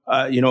 what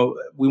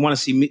we want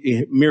to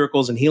see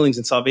miracles and healings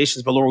and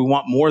salvations, but Lord, we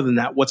want more than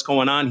that. What's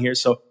going on here?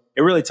 So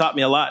it really taught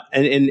me a lot,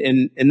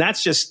 and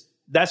that's just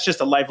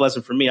a life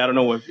lesson for me. I don't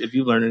know if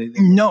you've learned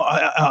anything. No,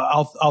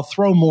 I'll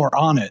throw more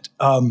on it.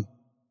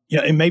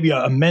 It may be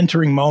a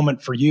mentoring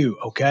moment for you.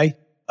 Okay,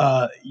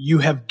 you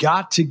have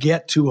got to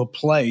get to a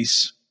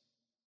place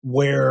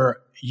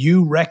where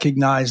you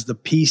recognize the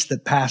peace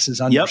that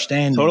passes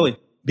understanding. Yep, totally.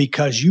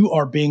 Because you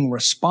are being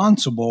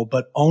responsible,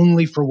 but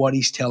only for what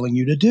he's telling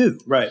you to do.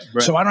 Right.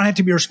 So I don't have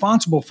to be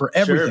responsible for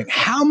everything. Sure.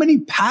 How many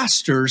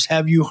pastors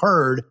have you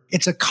heard?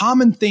 It's a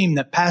common theme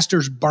that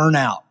pastors burn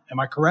out. Am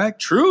I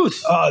correct?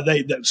 Truth.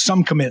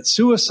 Some commit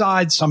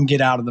suicide. Some get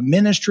out of the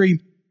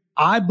ministry.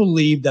 I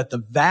believe that the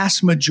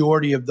vast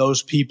majority of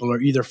those people are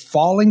either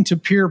falling to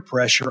peer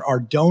pressure or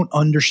don't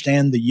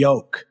understand the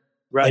yoke.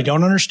 Right. They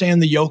don't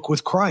understand the yoke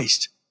with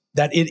Christ.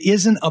 that it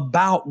isn't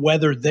about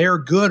whether they're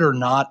good or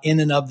not in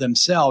and of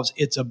themselves.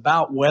 It's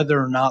about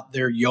whether or not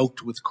they're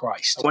yoked with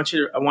Christ. I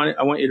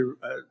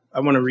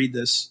want to read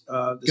this.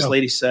 This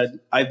lady said,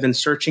 "I've been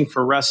searching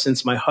for rest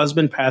since my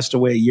husband passed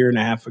away a year and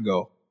a half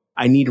ago.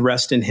 I need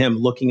rest in him,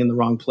 looking in the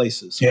wrong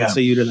places." Yeah. What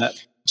say you to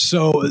that?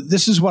 So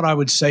this is what I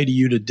would say to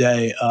you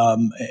today.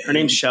 Her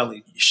name's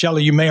Shelley.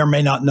 Shelley, you may or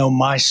may not know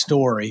my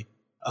story,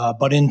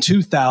 but in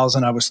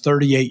 2000, I was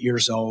 38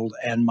 years old,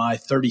 and my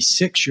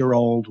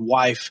 36-year-old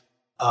wife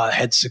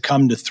had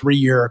succumbed to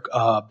 3-year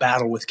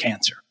battle with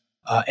cancer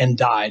and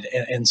died.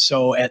 And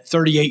so at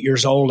 38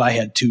 years old, I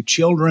had 2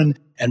 children,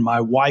 and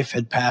my wife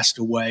had passed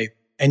away.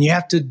 And you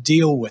have to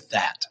deal with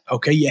that,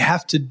 okay? You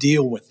have to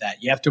deal with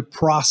that. You have to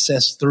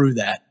process through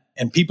that.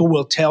 And people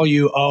will tell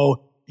you,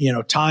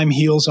 time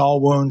heals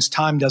all wounds.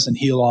 Time doesn't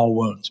heal all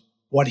wounds.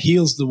 What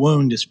heals the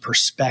wound is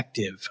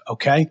perspective,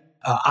 okay?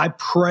 I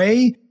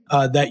pray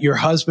that your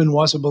husband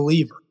was a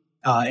believer.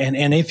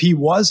 And if he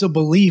was a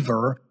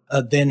believer,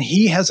 then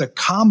he has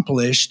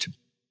accomplished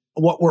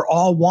what we're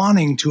all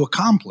wanting to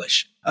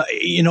accomplish.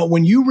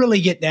 When you really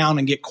get down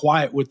and get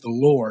quiet with the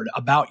Lord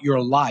about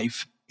your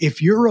life,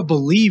 if you're a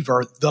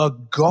believer, the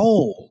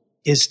goal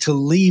is to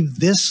leave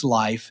this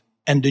life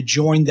and to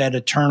join that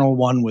eternal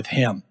one with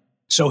him.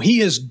 So he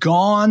has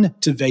gone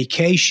to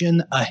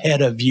vacation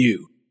ahead of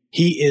you.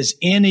 He is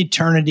in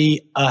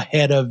eternity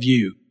ahead of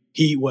you.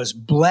 He was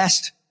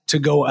blessed to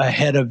go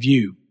ahead of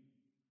you.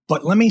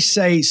 But let me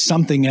say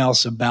something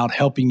else about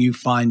helping you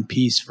find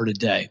peace for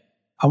today.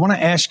 I want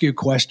to ask you a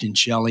question,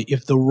 Shelley.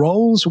 If the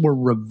roles were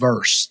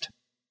reversed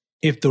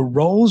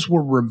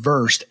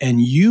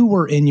and you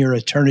were in your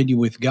eternity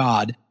with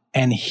God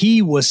and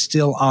he was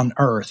still on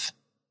earth,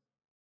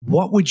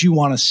 what would you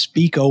want to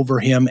speak over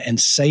him and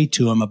say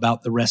to him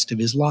about the rest of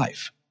his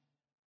life?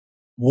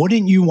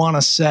 Wouldn't you want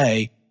to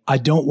say, I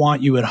don't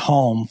want you at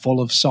home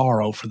full of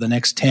sorrow for the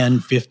next 10,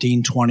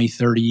 15, 20,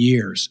 30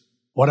 years.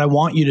 What I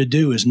want you to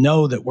do is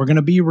know that we're going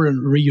to be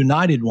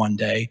reunited one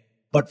day,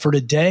 but for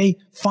today,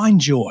 find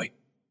joy.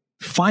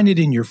 Find it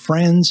in your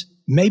friends,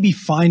 maybe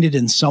find it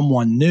in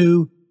someone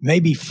new,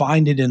 maybe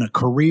find it in a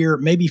career,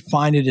 maybe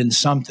find it in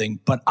something,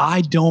 but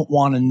I don't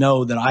want to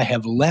know that I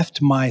have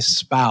left my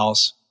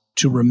spouse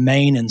to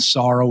remain in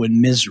sorrow and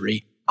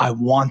misery. I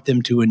want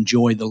them to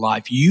enjoy the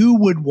life. You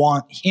would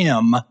want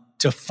him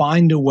to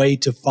find a way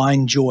to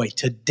find joy,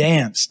 to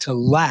dance, to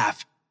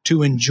laugh,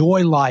 to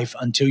enjoy life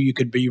until you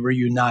could be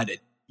reunited.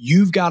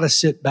 You've got to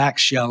sit back,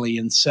 Shelley,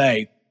 and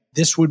say,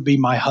 this would be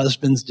my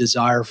husband's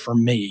desire for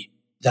me,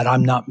 that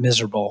I'm not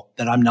miserable,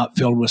 that I'm not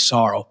filled with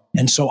sorrow.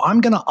 And so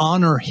I'm going to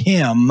honor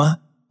him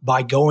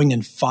by going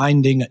and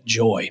finding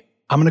joy.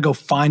 I'm going to go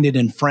find it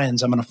in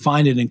friends. I'm going to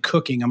find it in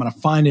cooking. I'm going to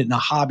find it in a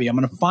hobby. I'm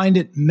going to find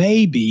it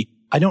maybe,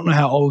 I don't know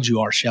how old you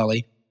are,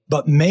 Shelley,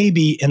 but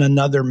maybe in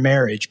another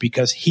marriage,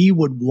 because he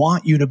would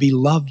want you to be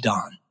loved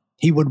on.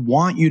 He would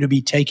want you to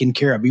be taken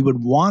care of. He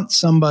would want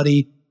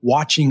somebody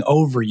watching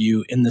over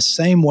you in the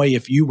same way.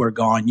 If you were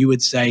gone, you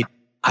would say,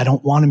 I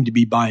don't want him to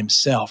be by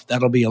himself.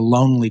 That'll be a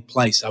lonely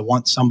place. I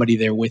want somebody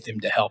there with him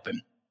to help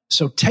him.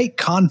 So take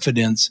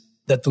confidence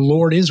that the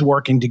Lord is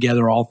working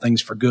together all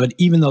things for good,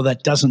 even though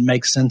that doesn't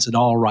make sense at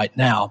all right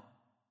now.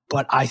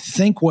 But I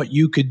think what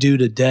you could do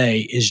today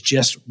is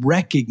just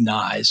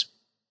recognize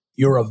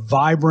you're a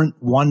vibrant,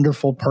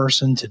 wonderful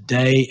person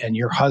today, and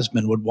your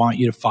husband would want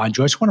you to find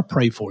joy. I just want to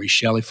pray for you,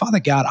 Shelley. Father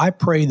God, I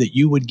pray that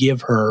you would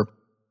give her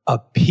a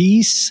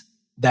peace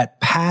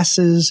that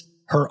passes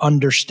her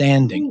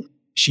understanding.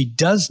 She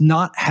does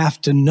not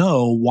have to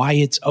know why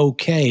it's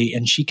okay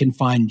and she can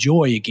find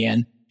joy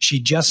again.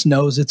 She just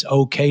knows it's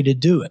okay to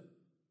do it.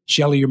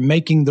 Shelley, you're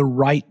making the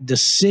right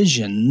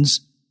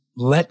decisions.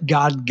 Let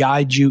God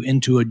guide you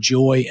into a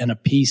joy and a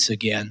peace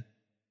again.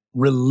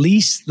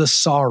 Release the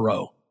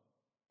sorrow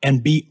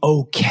and be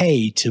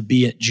okay to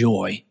be at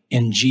joy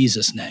in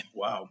Jesus' name.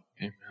 Wow.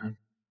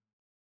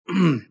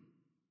 Amen.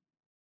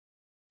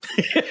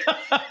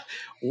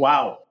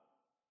 Wow.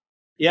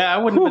 Yeah, I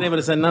wouldn't have been able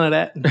to say none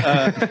of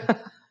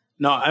that.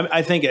 No,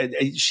 I think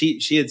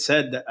she had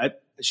said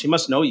that she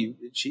must know you.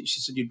 She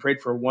said you'd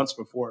prayed for her once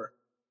before,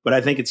 but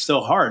I think it's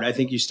still hard. I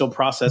think you still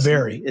process.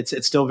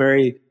 It's still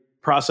very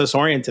process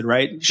oriented,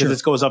 right? Because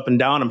it goes up and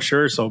down, I'm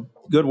sure. So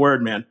good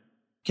word, man.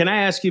 Can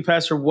I ask you,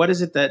 Pastor, what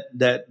is it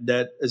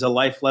that is a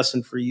life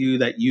lesson for you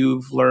that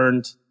you've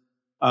learned,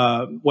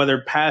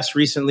 whether past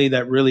recently,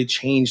 that really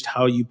changed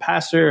how you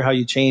pastor, how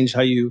you changed,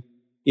 how you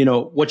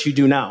what you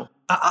do now?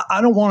 I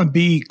don't want to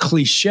be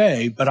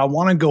cliche, but I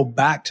want to go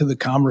back to the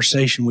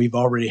conversation we've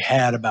already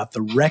had about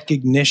the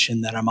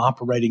recognition that I'm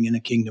operating in the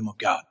kingdom of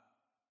God,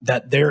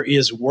 that there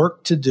is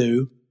work to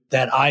do,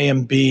 that I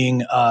am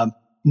being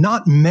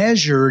not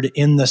measured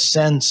in the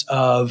sense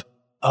of,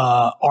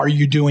 are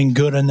you doing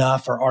good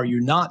enough or are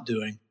you not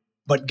doing?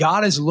 But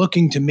God is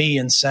looking to me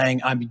and saying,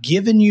 I'm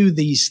giving you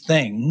these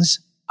things.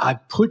 I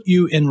put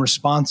you in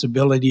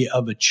responsibility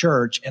of a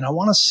church, and I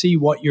want to see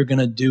what you're going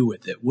to do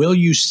with it. Will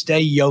you stay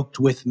yoked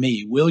with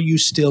me? Will you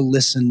still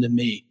listen to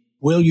me?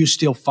 Will you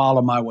still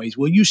follow my ways?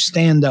 Will you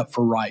stand up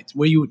for rights?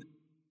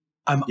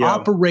 I'm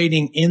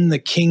operating in the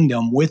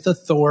kingdom with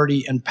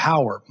authority and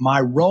power.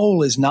 My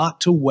role is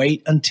not to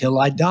wait until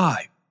I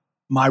die.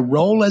 My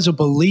role as a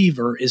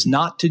believer is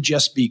not to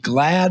just be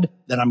glad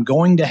that I'm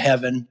going to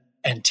heaven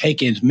and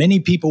take as many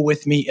people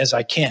with me as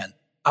I can.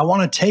 I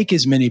want to take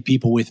as many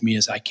people with me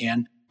as I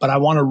can, but I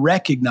want to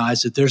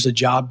recognize that there's a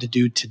job to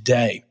do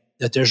today,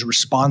 that there's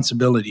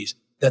responsibilities,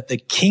 that the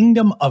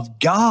kingdom of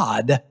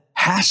God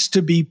has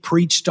to be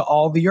preached to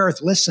all the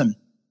earth. Listen,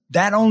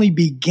 that only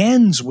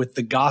begins with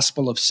the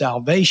gospel of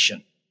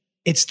salvation.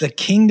 It's the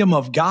kingdom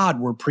of God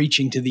we're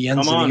preaching to the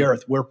ends of the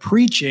earth. We're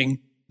preaching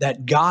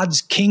that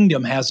God's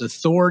kingdom has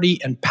authority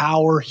and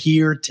power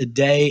here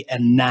today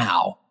and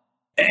now.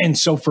 And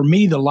so for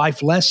me, the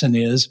life lesson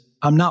is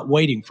I'm not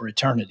waiting for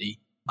eternity.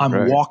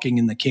 I'm walking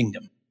in the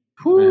kingdom.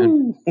 How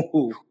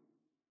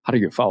do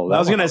you follow that? I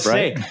was going to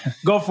say,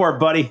 go for it,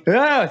 buddy.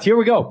 Yeah, here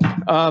we go.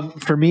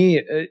 For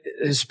me,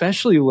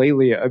 especially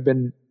lately, I've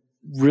been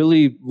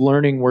really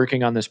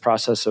working on this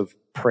process of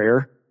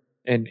prayer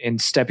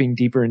and stepping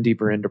deeper and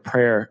deeper into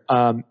prayer,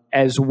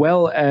 as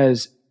well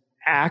as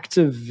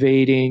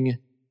activating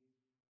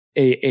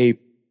a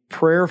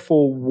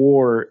prayerful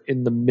war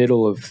in the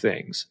middle of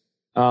things.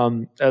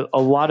 A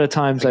lot of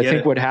times I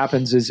think what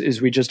happens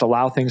is we just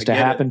allow things to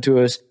happen to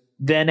us.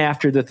 Then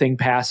after the thing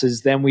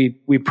passes, then we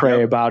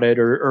pray about it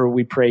or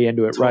we pray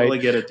into it, totally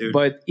right? Get it, dude.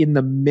 But in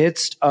the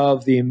midst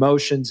of the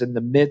emotions, in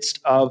the midst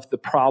of the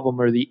problem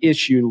or the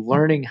issue,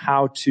 learning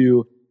how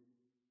to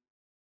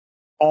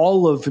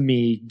all of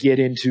me get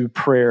into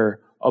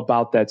prayer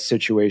about that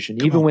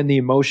situation, even when the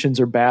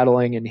emotions are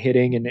battling and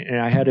hitting. And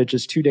I had it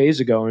just 2 days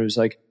ago, and it was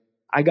like,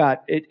 I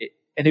got it.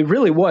 And it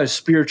really was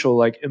spiritual,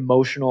 like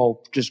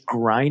emotional, just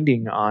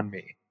grinding on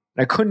me.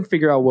 And I couldn't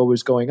figure out what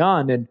was going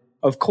on. And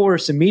of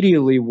course,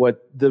 immediately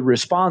what the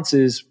response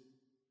is,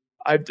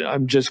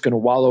 I'm just going to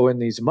wallow in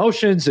these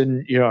emotions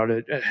and,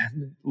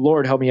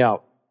 Lord, help me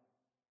out.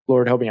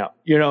 Lord, help me out.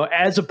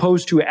 As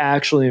opposed to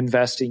actually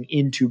investing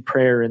into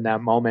prayer in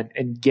that moment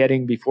and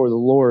getting before the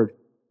Lord,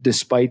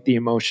 despite the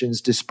emotions,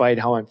 despite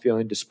how I'm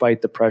feeling,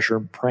 despite the pressure,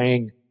 and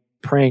praying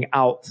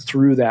out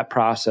through that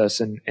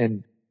process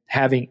and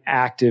having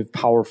active,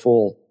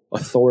 powerful,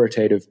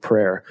 authoritative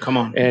prayer. Come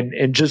on.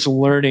 And just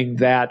learning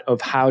that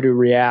of how to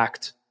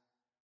react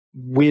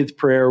with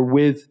prayer,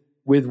 with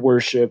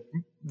worship,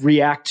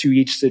 react to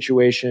each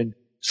situation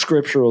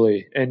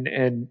scripturally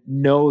and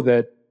know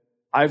that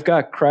I've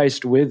got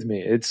Christ with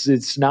me.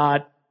 It's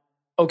not,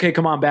 okay,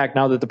 come on back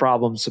now that the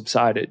problem's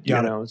subsided,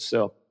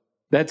 So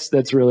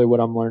that's really what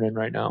I'm learning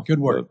right now. Good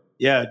work.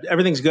 Yeah,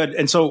 everything's good.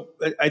 And so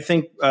I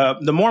think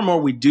the more and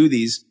more we do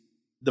these,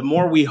 the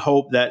more we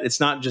hope that it's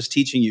not just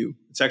teaching you,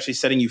 it's actually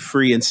setting you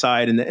free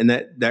inside and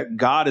that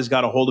God has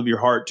got a hold of your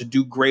heart to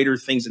do greater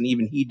things than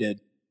even he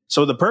did.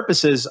 So the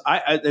purpose is,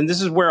 and this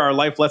is where our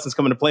life lessons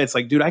come into play. It's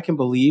like, dude, I can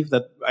believe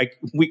that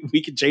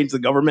we can change the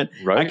government.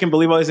 Right. I can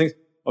believe all these things.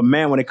 But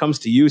man, when it comes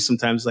to you,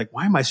 sometimes like,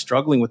 why am I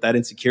struggling with that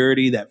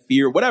insecurity, that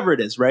fear, whatever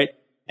it is, right?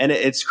 And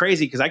it's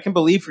crazy because I can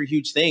believe for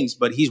huge things,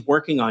 but he's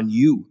working on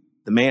you,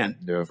 the man,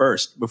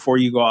 first, before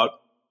you go out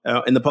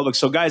in the public.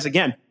 So guys,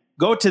 again,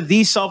 go to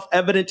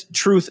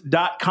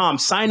theselfevidenttruth.com.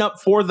 Sign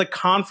up for the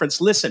conference.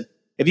 Listen,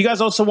 if you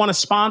guys also want to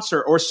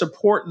sponsor or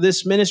support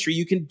this ministry,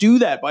 you can do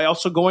that by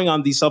also going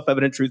on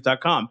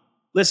theselfevidenttruth.com.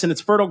 Listen,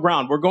 it's fertile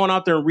ground. We're going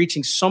out there and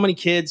reaching so many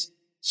kids,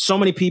 so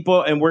many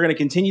people, and we're going to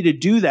continue to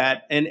do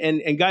that.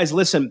 And guys,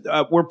 listen,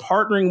 we're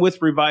partnering with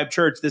Revive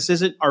Church. This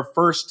isn't our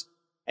first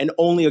and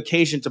only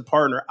occasion to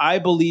partner. I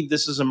believe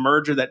this is a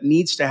merger that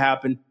needs to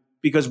happen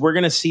because we're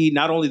going to see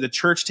not only the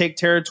church take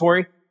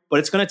territory, but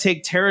it's going to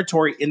take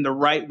territory in the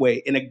right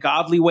way, in a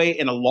godly way,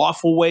 in a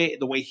lawful way,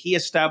 the way he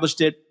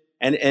established it,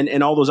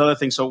 and all those other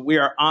things. So we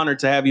are honored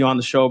to have you on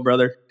the show,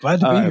 brother.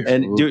 Glad to be here.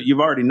 And dude, you've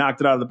already knocked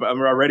it out of the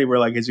already. We're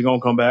like, is he going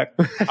to come back?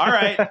 All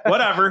right,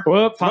 whatever.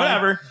 Well,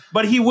 whatever.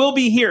 But he will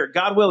be here,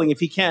 God willing, if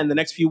he can, the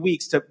next few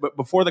weeks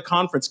before the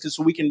conference,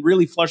 so we can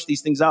really flush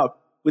these things out.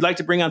 We'd like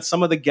to bring on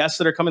some of the guests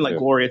that are coming, like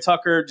Gloria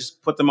Tucker,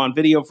 just put them on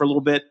video for a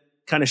little bit,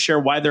 kind of share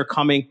why they're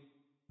coming.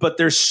 But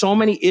there's so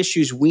many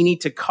issues we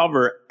need to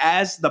cover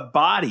as the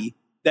body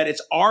that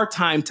it's our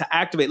time to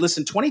activate.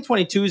 Listen,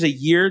 2022 is a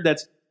year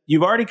that's,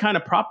 you've already kind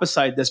of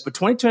prophesied this, but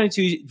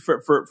 2022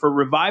 for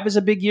Revive is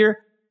a big year,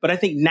 but I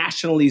think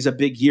nationally is a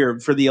big year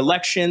for the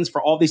elections,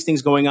 for all these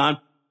things going on.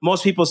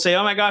 Most people say,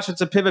 oh my gosh, it's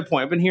a pivot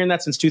point. I've been hearing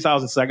that since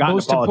 2000, since I got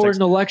into politics. Most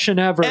important election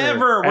ever.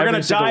 We're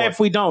going to die if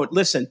we don't.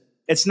 Listen,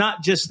 it's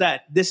not just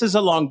that. This is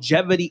a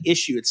longevity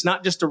issue. It's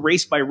not just a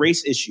race by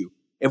race issue.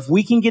 If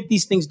we can get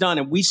these things done,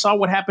 and we saw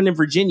what happened in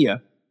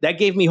Virginia, that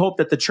gave me hope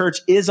that the church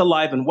is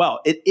alive and well.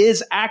 It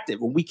is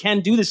active, and we can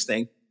do this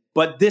thing.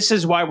 But this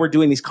is why we're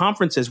doing these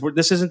conferences.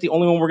 This isn't the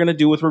only one we're going to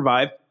do with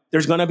Revive.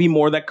 There's going to be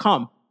more that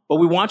come. But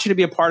we want you to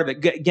be a part of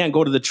it. Again,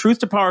 go to the Truth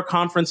to Power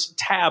Conference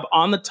tab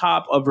on the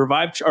top of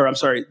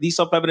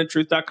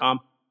theselfevidenttruth.com,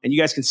 and you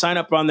guys can sign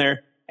up on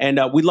there. And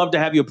we'd love to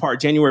have you a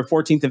part. January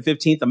 14th and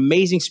 15th.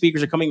 Amazing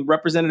speakers are coming.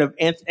 Representative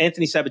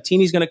Anthony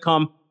Sabatini is going to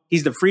come.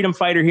 He's the freedom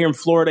fighter here in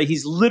Florida.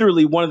 He's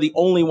literally one of the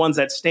only ones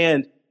that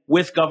stand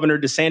with Governor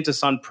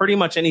DeSantis on pretty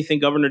much anything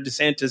Governor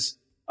DeSantis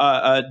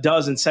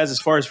does and says as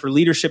far as for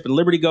leadership and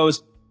liberty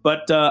goes.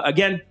 But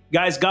again,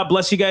 guys, God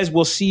bless you guys.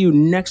 We'll see you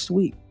next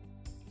week.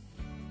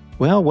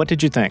 Well, what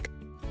did you think?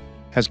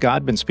 Has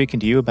God been speaking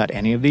to you about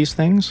any of these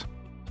things?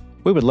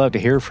 We would love to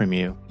hear from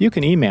you. You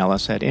can email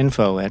us at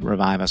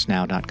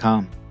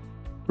info@reviveusnow.com.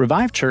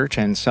 Revive Church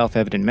and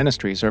Self-Evident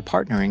Ministries are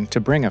partnering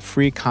to bring a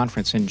free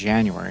conference in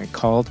January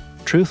called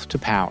Truth to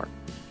Power.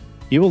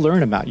 You will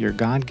learn about your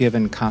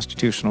God-given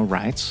constitutional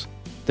rights,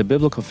 the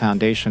biblical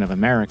foundation of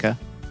America,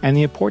 and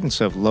the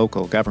importance of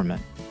local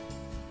government.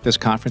 This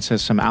conference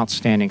has some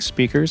outstanding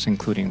speakers,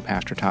 including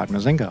Pastor Todd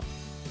Mozingo.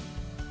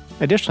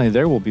 Additionally,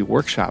 there will be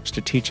workshops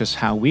to teach us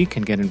how we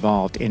can get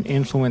involved in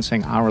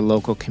influencing our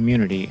local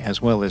community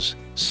as well as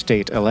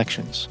state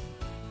elections.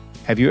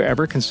 Have you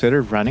ever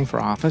considered running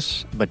for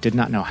office but did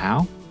not know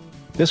how?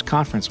 This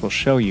conference will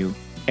show you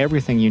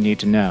everything you need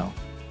to know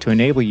to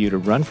enable you to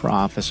run for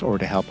office or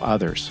to help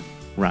others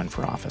run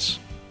for office.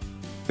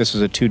 This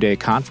is a 2-day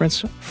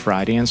conference,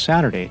 Friday and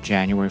Saturday,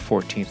 January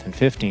 14th and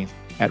 15th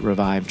at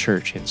Revive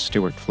Church in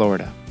Stuart,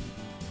 Florida.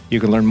 You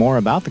can learn more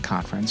about the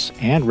conference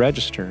and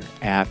register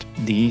at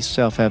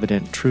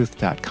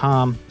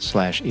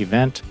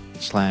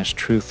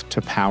theselfevidenttruth.com/event/Truth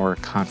to Power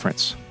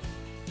Conference.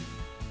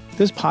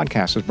 This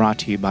podcast is brought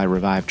to you by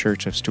Revive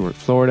Church of Stuart,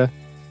 Florida.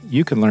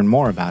 You can learn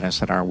more about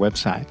us at our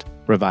website,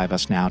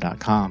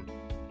 reviveusnow.com.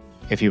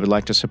 If you would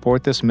like to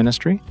support this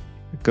ministry,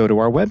 go to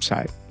our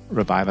website,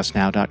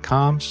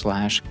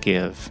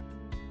 reviveusnow.com/give.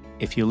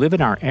 If you live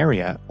in our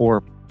area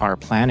or are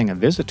planning a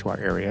visit to our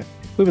area,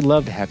 we would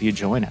love to have you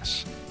join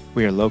us.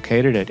 We are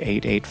located at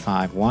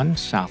 8851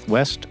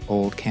 Southwest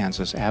Old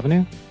Kansas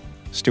Avenue,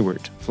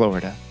 Stuart,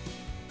 Florida.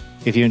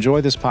 If you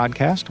enjoy this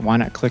podcast, why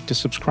not click to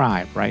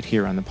subscribe right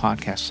here on the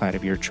podcast site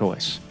of your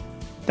choice?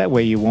 That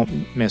way you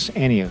won't miss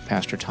any of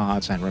Pastor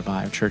Todd's and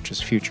Revive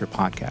Church's future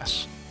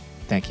podcasts.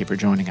 Thank you for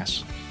joining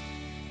us.